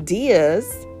 the ideas,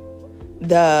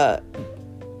 the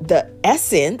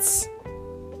essence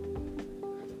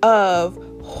of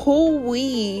who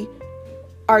we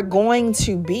are going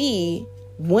to be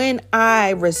when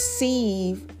I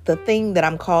receive the thing that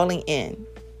I'm calling in.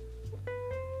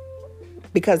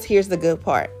 Because here's the good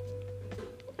part.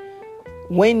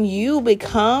 When you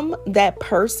become that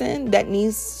person that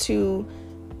needs to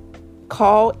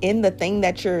call in the thing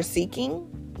that you're seeking,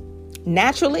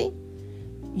 naturally,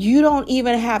 you don't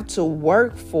even have to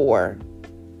work for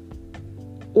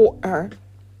or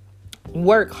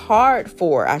work hard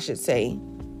for, I should say,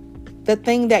 the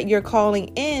thing that you're calling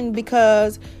in,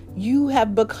 because you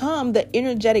have become the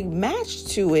energetic match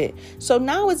to it. So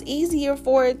now it's easier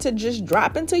for it to just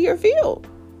drop into your field.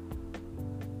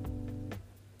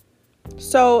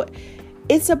 So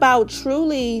it's about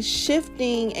truly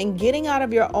shifting and getting out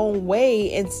of your own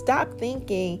way and stop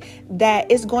thinking that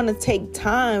it's going to take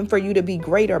time for you to be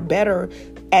great or better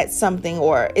at something,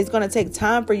 or it's going to take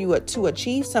time for you to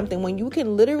achieve something, when you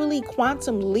can literally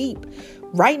quantum leap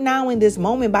right now in this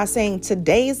moment by saying,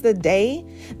 today is the day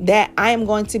that I am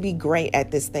going to be great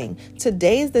at this thing.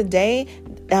 Today is the day,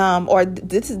 or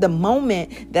this is the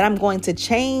moment that I'm going to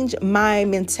change my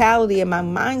mentality and my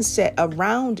mindset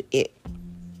around it.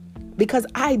 Because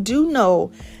I do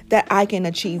know that I can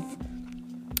achieve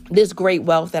this great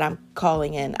wealth that I'm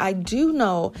calling in. I do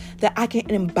know that I can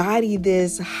embody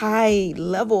this high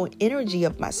level energy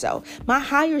of myself. My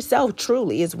higher self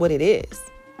truly is what it is.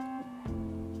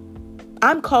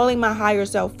 I'm calling my higher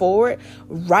self forward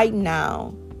right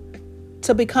now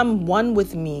to become one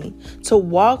with me, to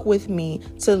walk with me,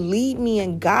 to lead me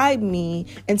and guide me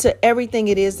into everything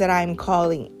it is that I'm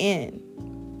calling in.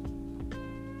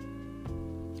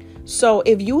 So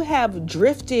if you have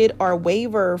drifted or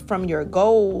wavered from your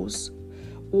goals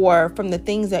or from the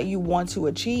things that you want to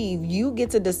achieve, you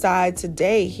get to decide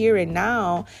today, here and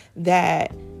now,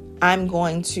 that I'm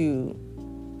going to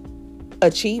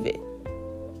achieve it.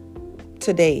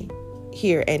 Today,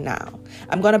 here and now.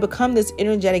 I'm going to become this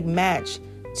energetic match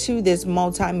to this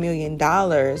multi-million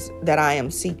dollars that I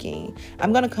am seeking.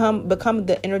 I'm going to become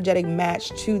the energetic match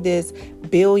to this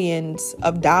billions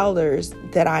of dollars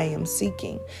that I am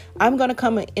seeking. I'm going to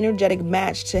become an energetic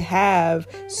match to have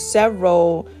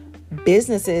several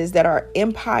businesses that are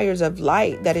empires of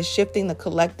light that is shifting the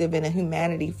collective and the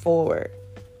humanity forward.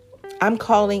 I'm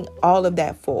calling all of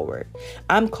that forward.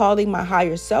 I'm calling my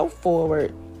higher self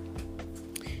forward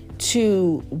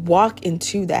to walk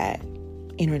into that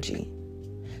energy.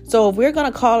 So if we're going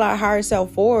to call our higher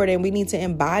self forward, and we need to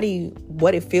embody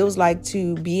what it feels like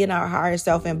to be in our higher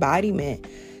self embodiment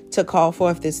to call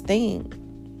forth this thing,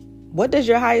 what does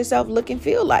your higher self look and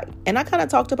feel like? And I kind of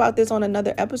talked about this on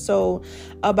another episode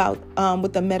about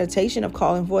with the meditation of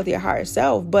calling forth your higher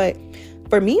self. But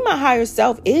for me, my higher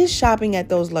self is shopping at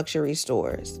those luxury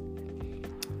stores,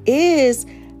 is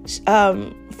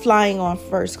flying on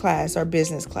first class or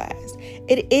business class.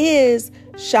 It is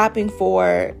shopping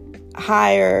for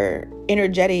higher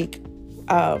energetic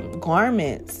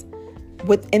garments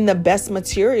within the best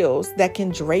materials that can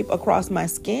drape across my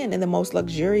skin in the most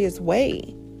luxurious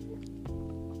way.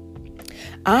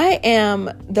 I am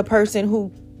the person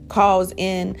who calls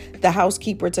in the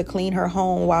housekeeper to clean her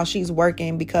home while she's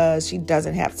working because she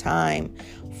doesn't have time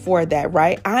for that,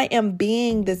 right? I am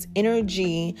being this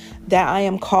energy that I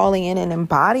am calling in and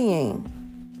embodying.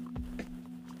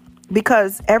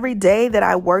 Because every day that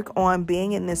I work on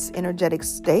being in this energetic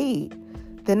state,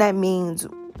 then that means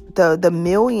the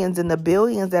millions and the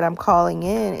billions that I'm calling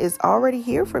in is already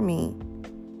here for me.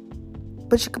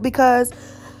 But because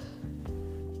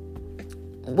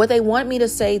what they want me to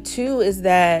say too is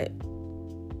that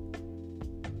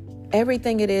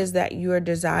everything it is that you're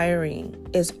desiring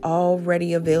is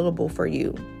already available for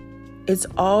you. It's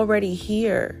already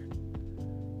here.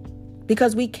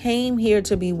 Because we came here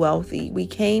to be wealthy. We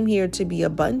came here to be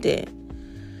abundant.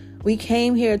 We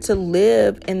came here to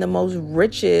live in the most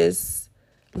richest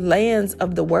lands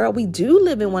of the world. We do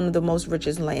live in one of the most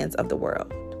richest lands of the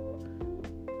world.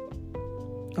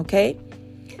 Okay?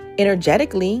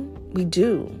 Energetically, we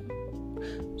do.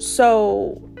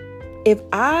 So if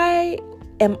I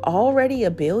am already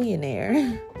a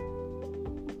billionaire,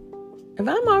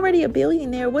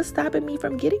 what's stopping me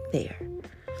from getting there?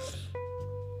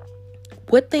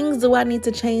 What things do I need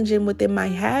to change within my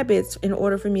habits in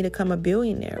order for me to become a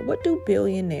billionaire? What do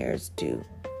billionaires do?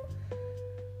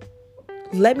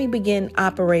 Let me begin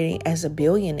operating as a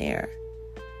billionaire.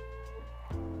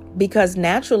 Because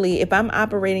naturally, if I'm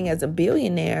operating as a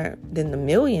billionaire, then the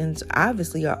millions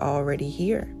obviously are already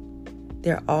here.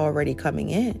 They're already coming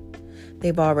in.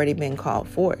 They've already been called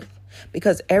forth.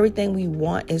 Because everything we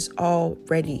want is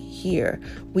already here.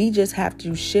 We just have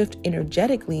to shift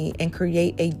energetically and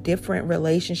create a different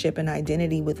relationship and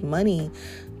identity with money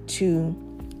to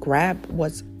grab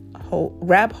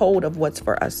hold of what's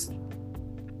for us.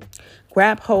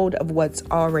 Grab hold of what's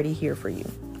already here for you.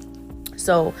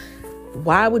 So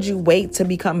why would you wait to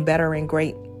become better and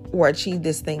great or achieve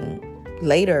this thing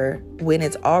later when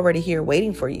it's already here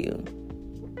waiting for you?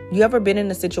 You ever been in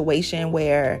a situation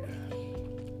where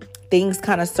things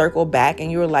kind of circle back and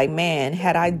you're like, man,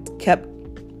 had I kept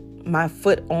my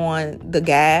foot on the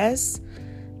gas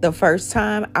the first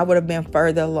time, I would have been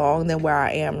further along than where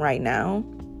I am right now?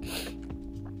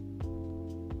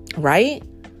 right?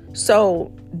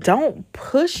 So don't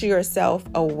push yourself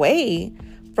away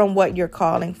from what you're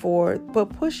calling for, but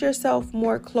push yourself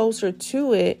more closer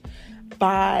to it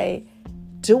by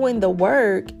doing the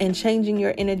work and changing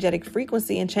your energetic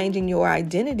frequency and changing your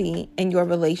identity and your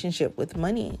relationship with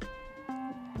money.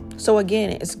 So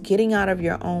again, it's getting out of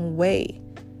your own way.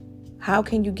 How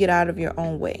can you get out of your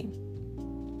own way?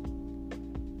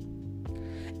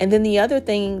 And then the other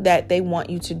thing that they want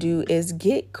you to do is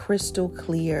get crystal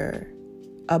clear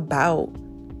about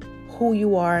who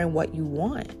you are and what you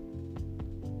want.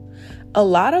 A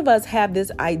lot of us have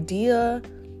this idea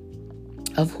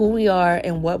of who we are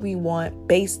and what we want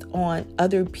based on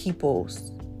other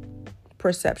people's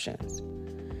perceptions,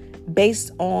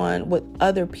 based on what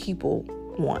other people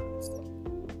want.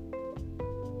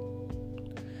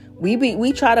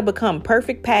 We try to become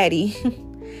perfect Patty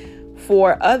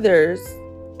for others,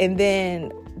 and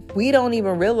then we don't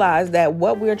even realize that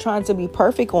what we're trying to be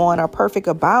perfect on or perfect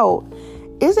about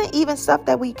isn't even stuff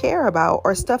that we care about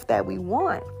or stuff that we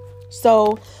want.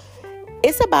 So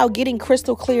it's about getting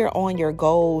crystal clear on your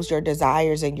goals, your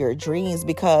desires, and your dreams,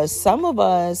 because some of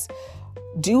us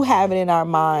do have it in our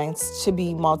minds to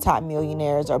be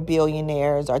multimillionaires or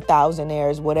billionaires or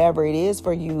thousandaires, whatever it is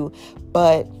for you.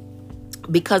 But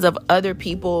because of other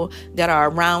people that are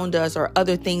around us or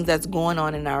other things that's going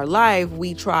on in our life,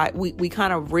 we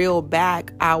kind of reel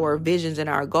back our visions and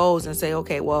our goals and say,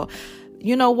 okay, well,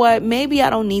 you know what? Maybe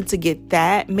I don't need to get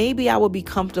that. Maybe I will be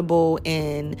comfortable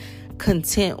and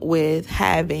content with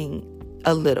having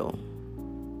a little.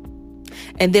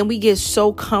 And then we get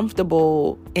so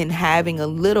comfortable in having a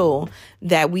little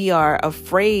that we are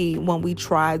afraid when we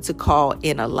try to call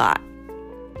in a lot.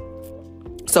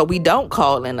 So we don't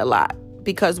call in a lot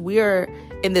because we're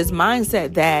in this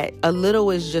mindset that a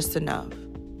little is just enough.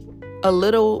 A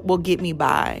little will get me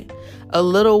by. A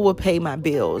little will pay my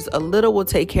bills. A little will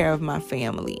take care of my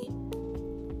family.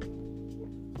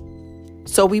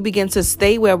 So we begin to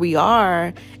stay where we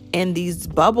are in these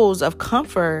bubbles of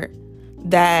comfort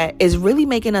that is really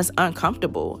making us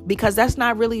uncomfortable, because that's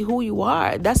not really who you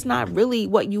are. That's not really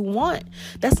what you want.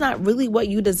 That's not really what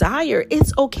you desire.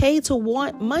 It's okay to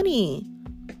want money.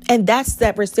 And that's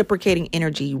that reciprocating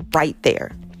energy right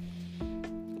there.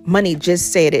 Money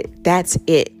just said it. That's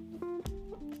it.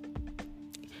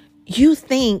 You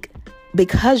think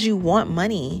because you want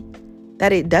money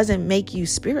that it doesn't make you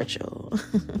spiritual.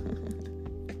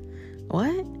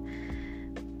 What?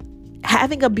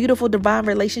 Having a beautiful divine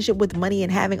relationship with money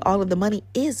and having all of the money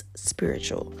is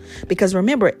spiritual. Because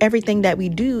remember, everything that we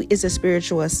do is a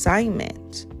spiritual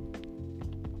assignment.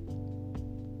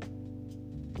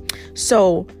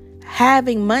 So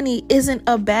having money isn't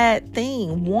a bad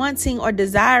thing. Wanting or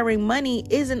desiring money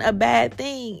isn't a bad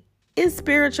thing. It's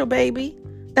spiritual, baby.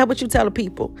 That's what you tell the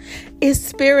people. It's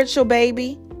spiritual,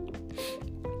 baby.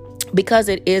 Because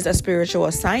it is a spiritual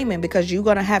assignment, because you're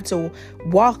going to have to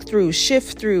walk through,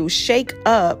 shift through, shake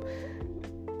up,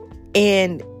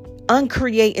 and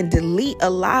uncreate and delete a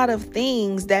lot of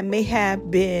things that may have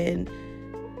been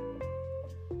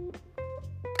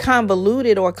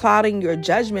convoluted or clouding your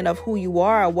judgment of who you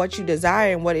are, what you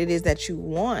desire, and what it is that you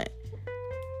want.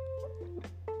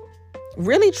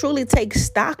 Really, truly take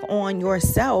stock on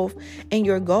yourself and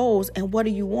your goals and what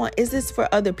do you want? Is this for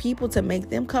other people to make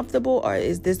them comfortable, or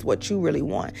is this what you really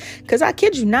want? Because I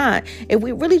kid you not, if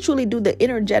we really truly do the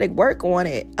energetic work on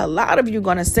it, a lot of you are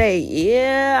going to say,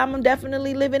 yeah, I'm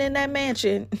definitely living in that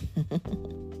mansion.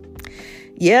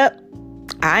 Yep,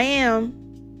 I am.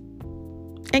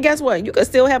 And guess what? You could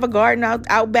still have a garden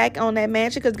out back on that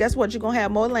mansion, because guess what? You're going to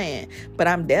have more land. But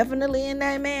I'm definitely in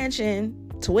that mansion.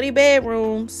 20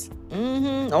 bedrooms.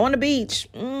 On the beach.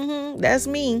 That's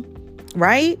me.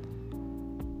 Right?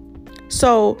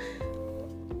 So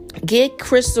get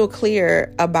crystal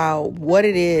clear about what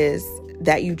it is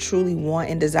that you truly want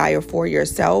and desire for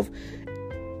yourself.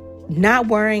 Not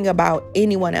worrying about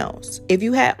anyone else. If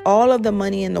you had all of the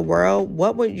money in the world,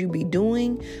 what would you be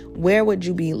doing? Where would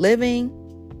you be living?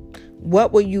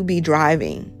 What would you be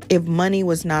driving if money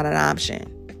was not an option?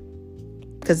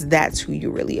 Because that's who you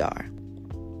really are.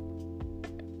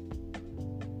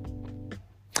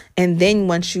 And then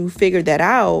once you figure that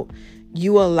out,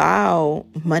 you allow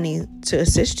money to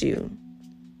assist you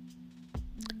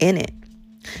in it.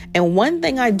 And one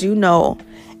thing I do know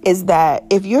is that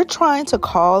if you're trying to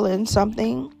call in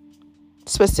something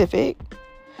specific,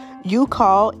 you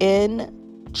call in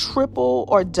triple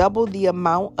or double the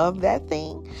amount of that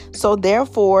thing. So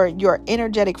therefore, your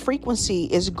energetic frequency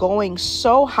is going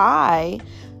so high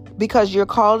because you're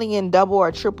calling in double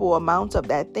or triple amounts of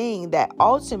that thing, that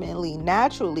ultimately,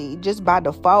 naturally, just by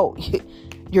default,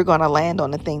 you're going to land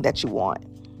on the thing that you want.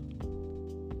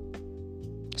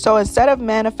 So instead of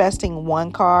manifesting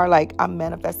one car, like I'm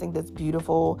manifesting this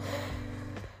beautiful,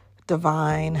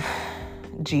 divine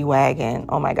G-Wagon.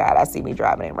 Oh my God, I see me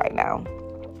driving it right now.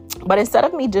 But instead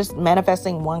of me just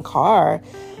manifesting one car,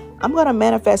 I'm going to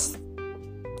manifest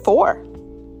 4.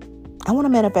 I want to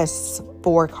manifest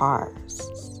 4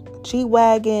 cars. A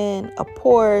G-Wagon, a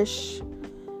Porsche,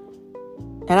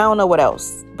 and I don't know what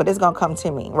else, but it's going to come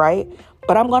to me, right?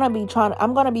 But I'm going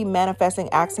to be manifesting,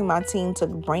 asking my team to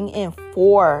bring in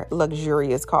 4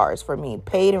 luxurious cars for me,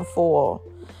 paid in full.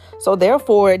 So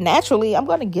therefore, naturally, I'm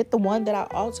going to get the one that I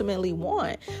ultimately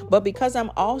want. But because I'm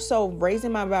also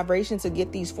raising my vibration to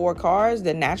get these 4 cars,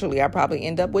 then naturally I probably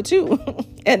end up with 2.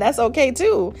 And that's okay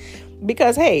too.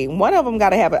 Because, hey, one of them got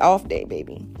to have an off day,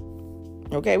 baby.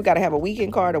 Okay, we got to have a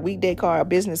weekend car, a weekday car, a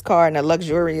business car, and a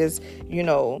luxurious,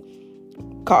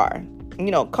 car.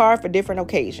 Car for different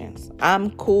occasions. I'm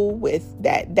cool with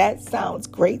that. That sounds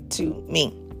great to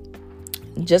me.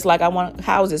 Just like I want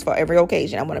houses for every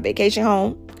occasion. I want a vacation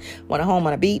home. I want a home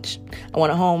on a beach. I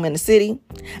want a home in the city.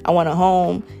 I want a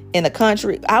home in the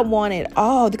country. I want it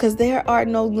all because there are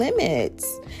no limits.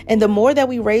 And the more that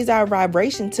we raise our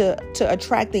vibration to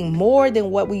attracting more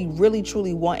than what we really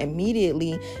truly want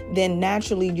immediately, then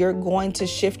naturally you're going to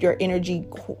shift your energy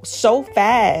so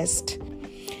fast.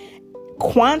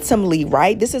 Quantumly,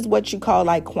 right? This is what you call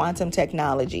like quantum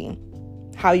technology.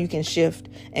 How you can shift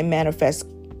and manifest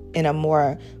in a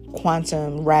more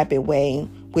quantum rapid way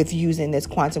with using this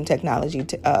quantum technology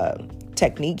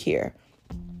technique here.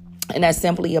 And that's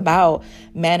simply about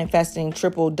manifesting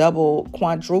triple, double,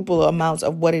 quadruple amounts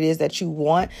of what it is that you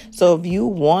want. So if you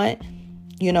want,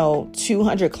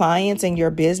 200 clients in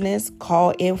your business,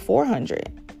 call in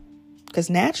 400. Because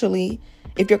naturally,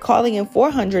 if you're calling in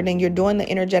 400 and you're doing the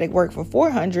energetic work for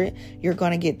 400, you're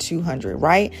going to get 200,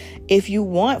 right? If you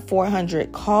want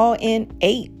 400, call in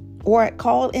 8 or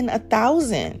call in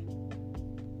 1,000.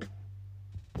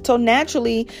 So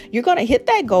naturally, you're going to hit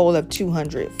that goal of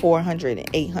 200, 400, and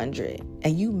 800.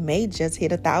 And you may just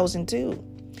hit 1,000 too.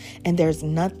 And there's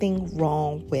nothing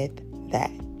wrong with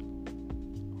that,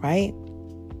 right?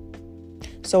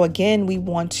 So again, we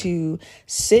want to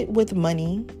sit with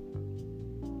money,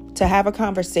 to have a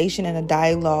conversation and a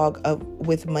dialogue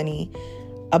with money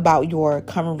about your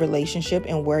current relationship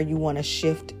and where you want to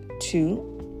shift to.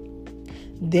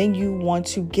 Then you want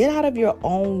to get out of your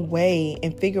own way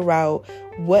and figure out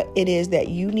what it is that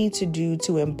you need to do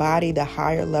to embody the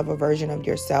higher level version of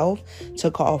yourself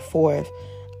to call forth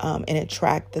and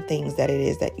attract the things that it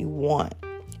is that you want.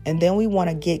 And then we want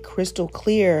to get crystal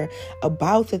clear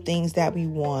about the things that we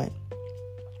want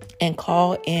and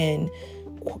call in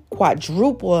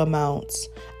quadruple amounts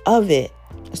of it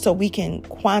so we can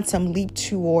quantum leap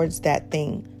towards that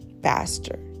thing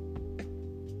faster.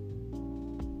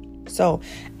 So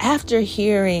after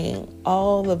hearing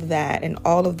all of that and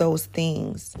all of those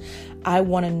things, I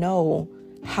want to know,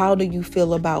 how do you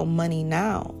feel about money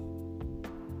now?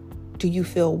 Do you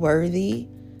feel worthy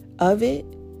of it?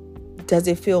 Does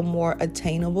it feel more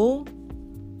attainable?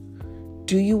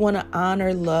 Do you want to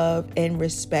honor, love, and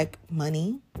respect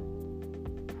money?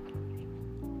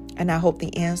 And I hope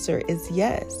the answer is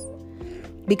yes.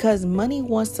 Because money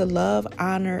wants to love,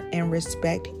 honor, and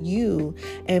respect you.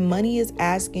 And money is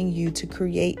asking you to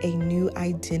create a new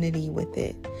identity with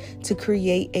it, to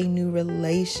create a new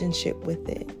relationship with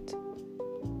it.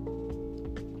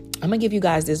 I'm going to give you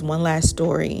guys this one last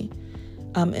story,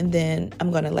 and then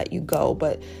I'm going to let you go.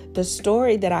 But the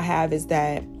story that I have is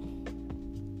that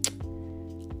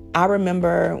I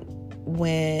remember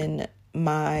when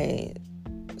my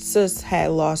sis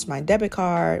had lost my debit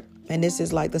card. And this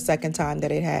is like the second time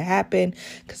that it had happened,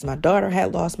 because my daughter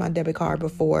had lost my debit card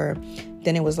before.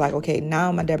 Then it was like, okay,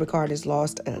 now my debit card is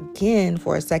lost again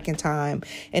for a second time.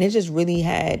 And it just really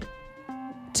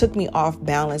took me off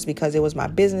balance because it was my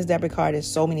business debit card and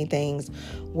so many things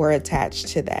were attached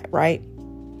to that, right?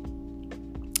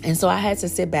 And so I had to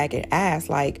sit back and ask,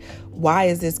 like, why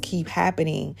does this keep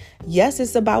happening? Yes,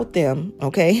 it's about them,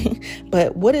 okay?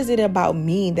 But what is it about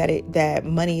me that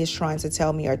money is trying to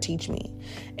tell me or teach me?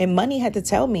 And money had to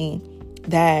tell me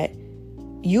that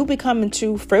you becoming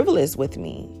too frivolous with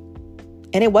me.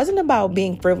 And it wasn't about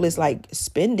being frivolous like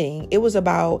spending. It was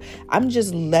about, I'm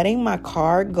just letting my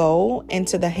card go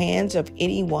into the hands of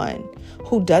anyone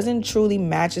who doesn't truly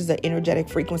matches the energetic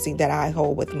frequency that I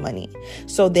hold with money.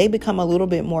 So they become a little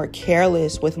bit more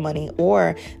careless with money,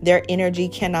 or their energy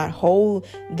cannot hold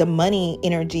the money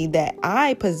energy that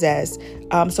I possess.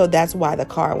 So that's why the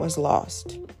card was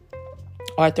lost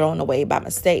or thrown away by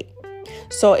mistake.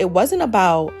 So it wasn't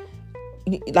about,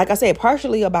 like I said,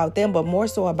 partially about them, but more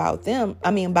so about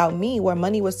me, where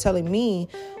money was telling me,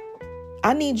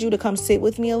 I need you to come sit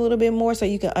with me a little bit more so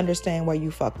you can understand where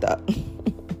you fucked up.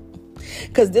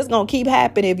 Because this going to keep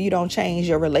happening if you don't change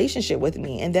your relationship with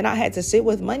me. And then I had to sit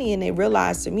with money, and they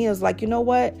realized to me, I was like, you know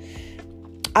what?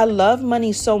 I love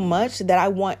money so much that I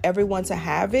want everyone to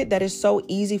have it, that it's so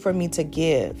easy for me to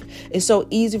give. It's so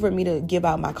easy for me to give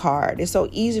out my card. It's so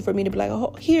easy for me to be like,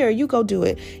 oh, here, you go do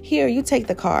it. Here, you take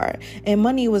the card. And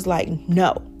money was like,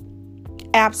 no,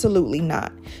 absolutely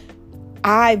not.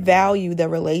 I value the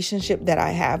relationship that I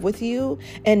have with you,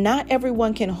 and not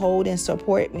everyone can hold and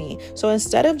support me. So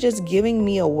instead of just giving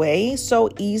me away so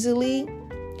easily,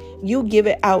 you give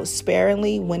it out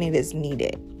sparingly when it is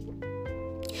needed.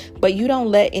 But you don't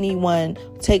let anyone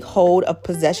take hold of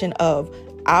possession of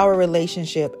our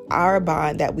relationship, our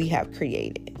bond that we have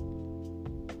created.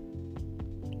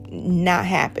 Not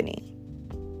happening.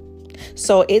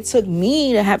 So it took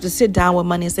me to have to sit down with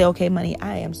money and say, okay, money,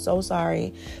 I am so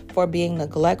sorry for being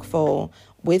neglectful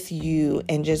with you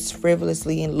and just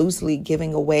frivolously and loosely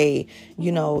giving away,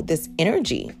 this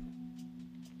energy.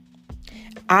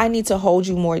 I need to hold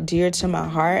you more dear to my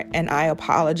heart, and I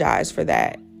apologize for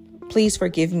that. Please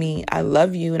forgive me. I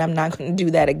love you, and I'm not going to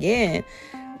do that again,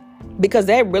 because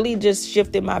that really just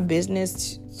shifted my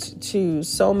business to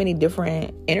so many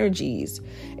different energies.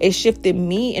 It shifted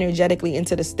me energetically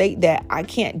into the state that I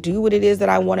can't do what it is that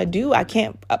I want to do. I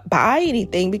can't buy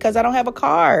anything because I don't have a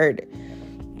card.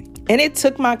 And it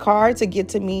took my card to get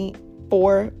to me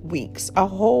 4 weeks, a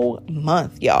whole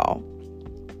month, y'all.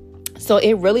 So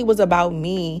it really was about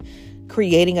me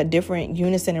creating a different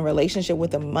unison and relationship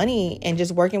with the money, and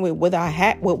just working with what I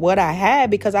had,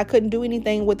 because I couldn't do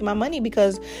anything with my money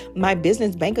because my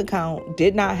business bank account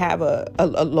did not have a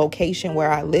location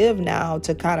where I live now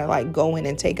to kind of like go in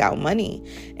and take out money.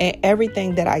 And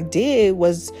everything that I did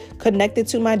was connected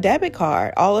to my debit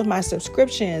card. All of my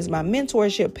subscriptions, my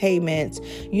mentorship payments,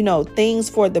 things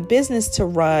for the business to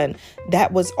run,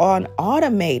 that was on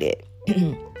automated.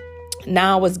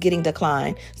 Now I was getting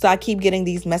declined. So I keep getting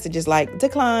these messages like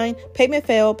decline, payment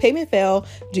failed, payment failed.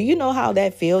 Do you know how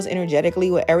that feels energetically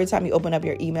where every time you open up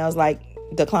your emails, like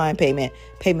decline payment,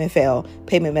 payment failed,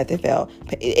 payment method failed?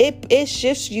 It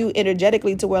shifts you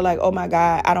energetically to where like, oh my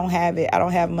God, I don't have it. I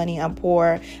don't have money. I'm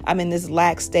poor. I'm in this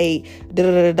lack state,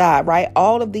 right?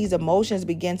 All of these emotions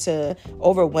begin to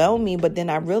overwhelm me. But then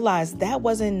I realized that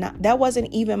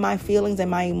wasn't even my feelings and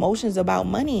my emotions about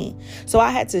money. So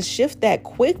I had to shift that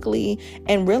quickly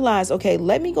and realize, okay,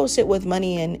 let me go sit with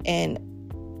money and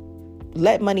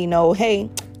let money know, hey,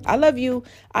 I love you.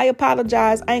 I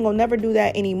apologize. I ain't gonna never do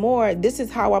that anymore. This is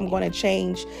how I'm going to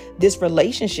change this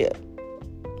relationship.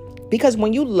 Because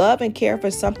when you love and care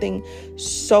for something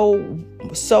so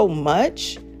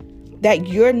much, that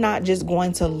you're not just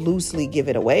going to loosely give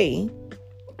it away.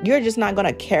 You're just not going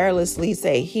to carelessly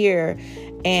say here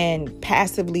and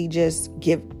passively just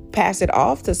pass it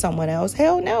off to someone else.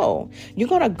 Hell no. You're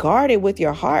going to guard it with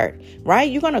your heart, right?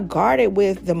 You're going to guard it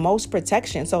with the most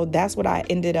protection. So that's what I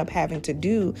ended up having to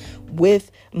do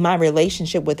with my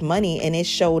relationship with money. And it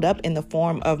showed up in the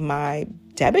form of my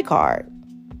debit card.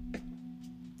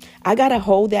 I got to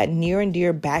hold that near and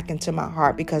dear back into my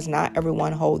heart, because not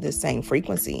everyone holds the same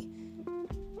frequency.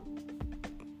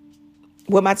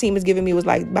 What my team is giving me was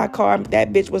like, my car,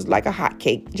 that bitch was like a hot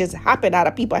cake, just hopping out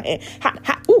of people's hands. Hot,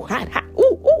 ooh, hot, ooh,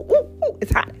 ooh, ooh, ooh.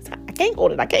 It's hot. I can't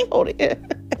hold it.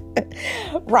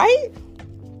 Right?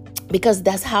 Because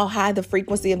that's how high the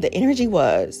frequency of the energy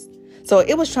was. So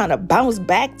it was trying to bounce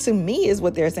back to me, is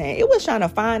what they're saying. It was trying to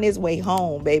find its way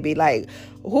home, baby. Like,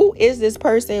 who is this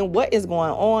person? What is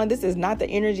going on? This is not the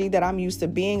energy that I'm used to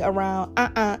being around.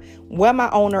 Where my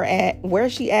owner at?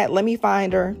 Where's she at? Let me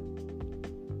find her.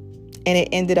 And it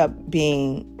ended up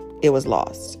being, it was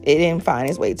lost. It didn't find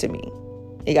its way to me.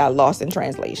 It got lost in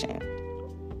translation.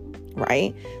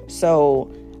 Right?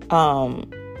 So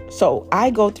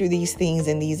I go through these things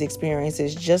and these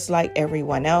experiences just like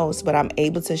everyone else, but I'm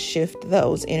able to shift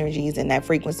those energies and that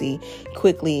frequency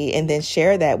quickly and then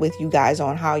share that with you guys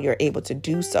on how you're able to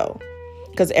do so.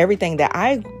 Because everything that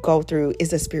I go through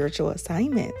is a spiritual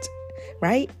assignment,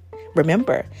 right?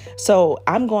 Remember, so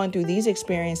I'm going through these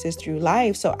experiences through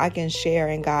life so I can share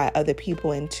and guide other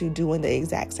people into doing the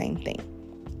exact same thing.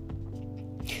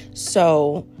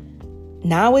 So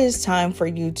now it is time for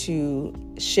you to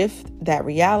shift that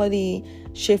reality,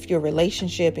 shift your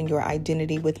relationship and your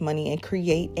identity with money, and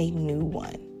create a new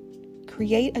one.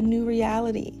 Create a new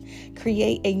reality,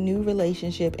 create a new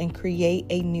relationship, and create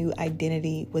a new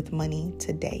identity with money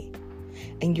today.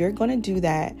 And you're going to do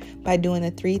that by doing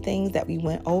the 3 things that we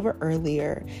went over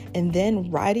earlier, and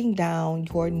then writing down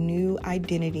your new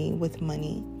identity with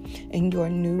money and your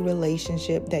new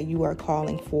relationship that you are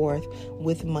calling forth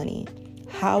with money.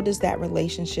 How does that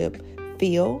relationship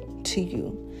feel to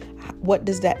you? What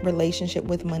does that relationship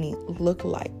with money look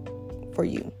like for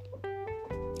you?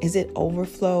 Is it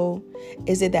overflow?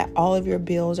 Is it that all of your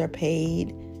bills are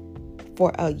paid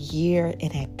for a year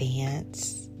in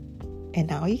advance? And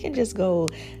now you can just go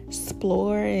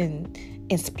explore and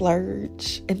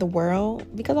splurge in the world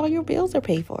because all your bills are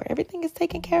paid for. Everything is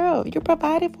taken care of. You're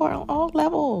provided for on all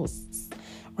levels,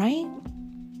 right?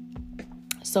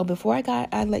 So before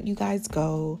I let you guys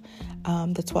go,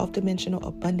 the 12th dimensional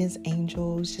abundance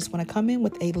angels just want to come in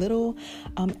with a little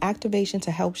activation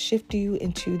to help shift you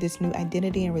into this new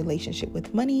identity and relationship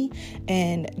with money.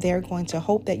 And they're going to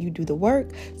hope that you do the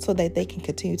work so that they can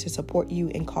continue to support you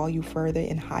and call you further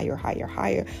and higher.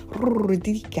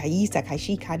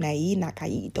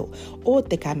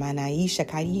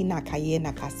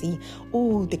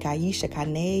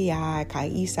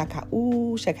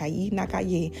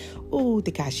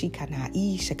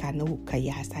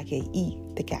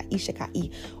 Teka ishakai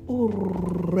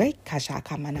ure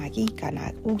kashaka managi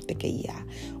kana utekeya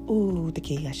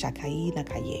utekeya shakai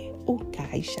nakaye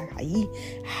ukai shakai.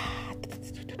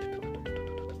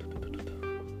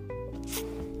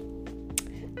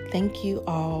 Thank you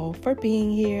all for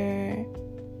being here.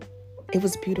 It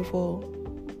was beautiful,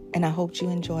 and I hope you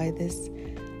enjoy this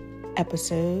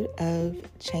episode of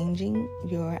changing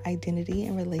your identity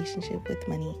and relationship with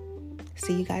money.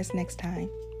 See you guys next time.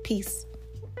 Peace.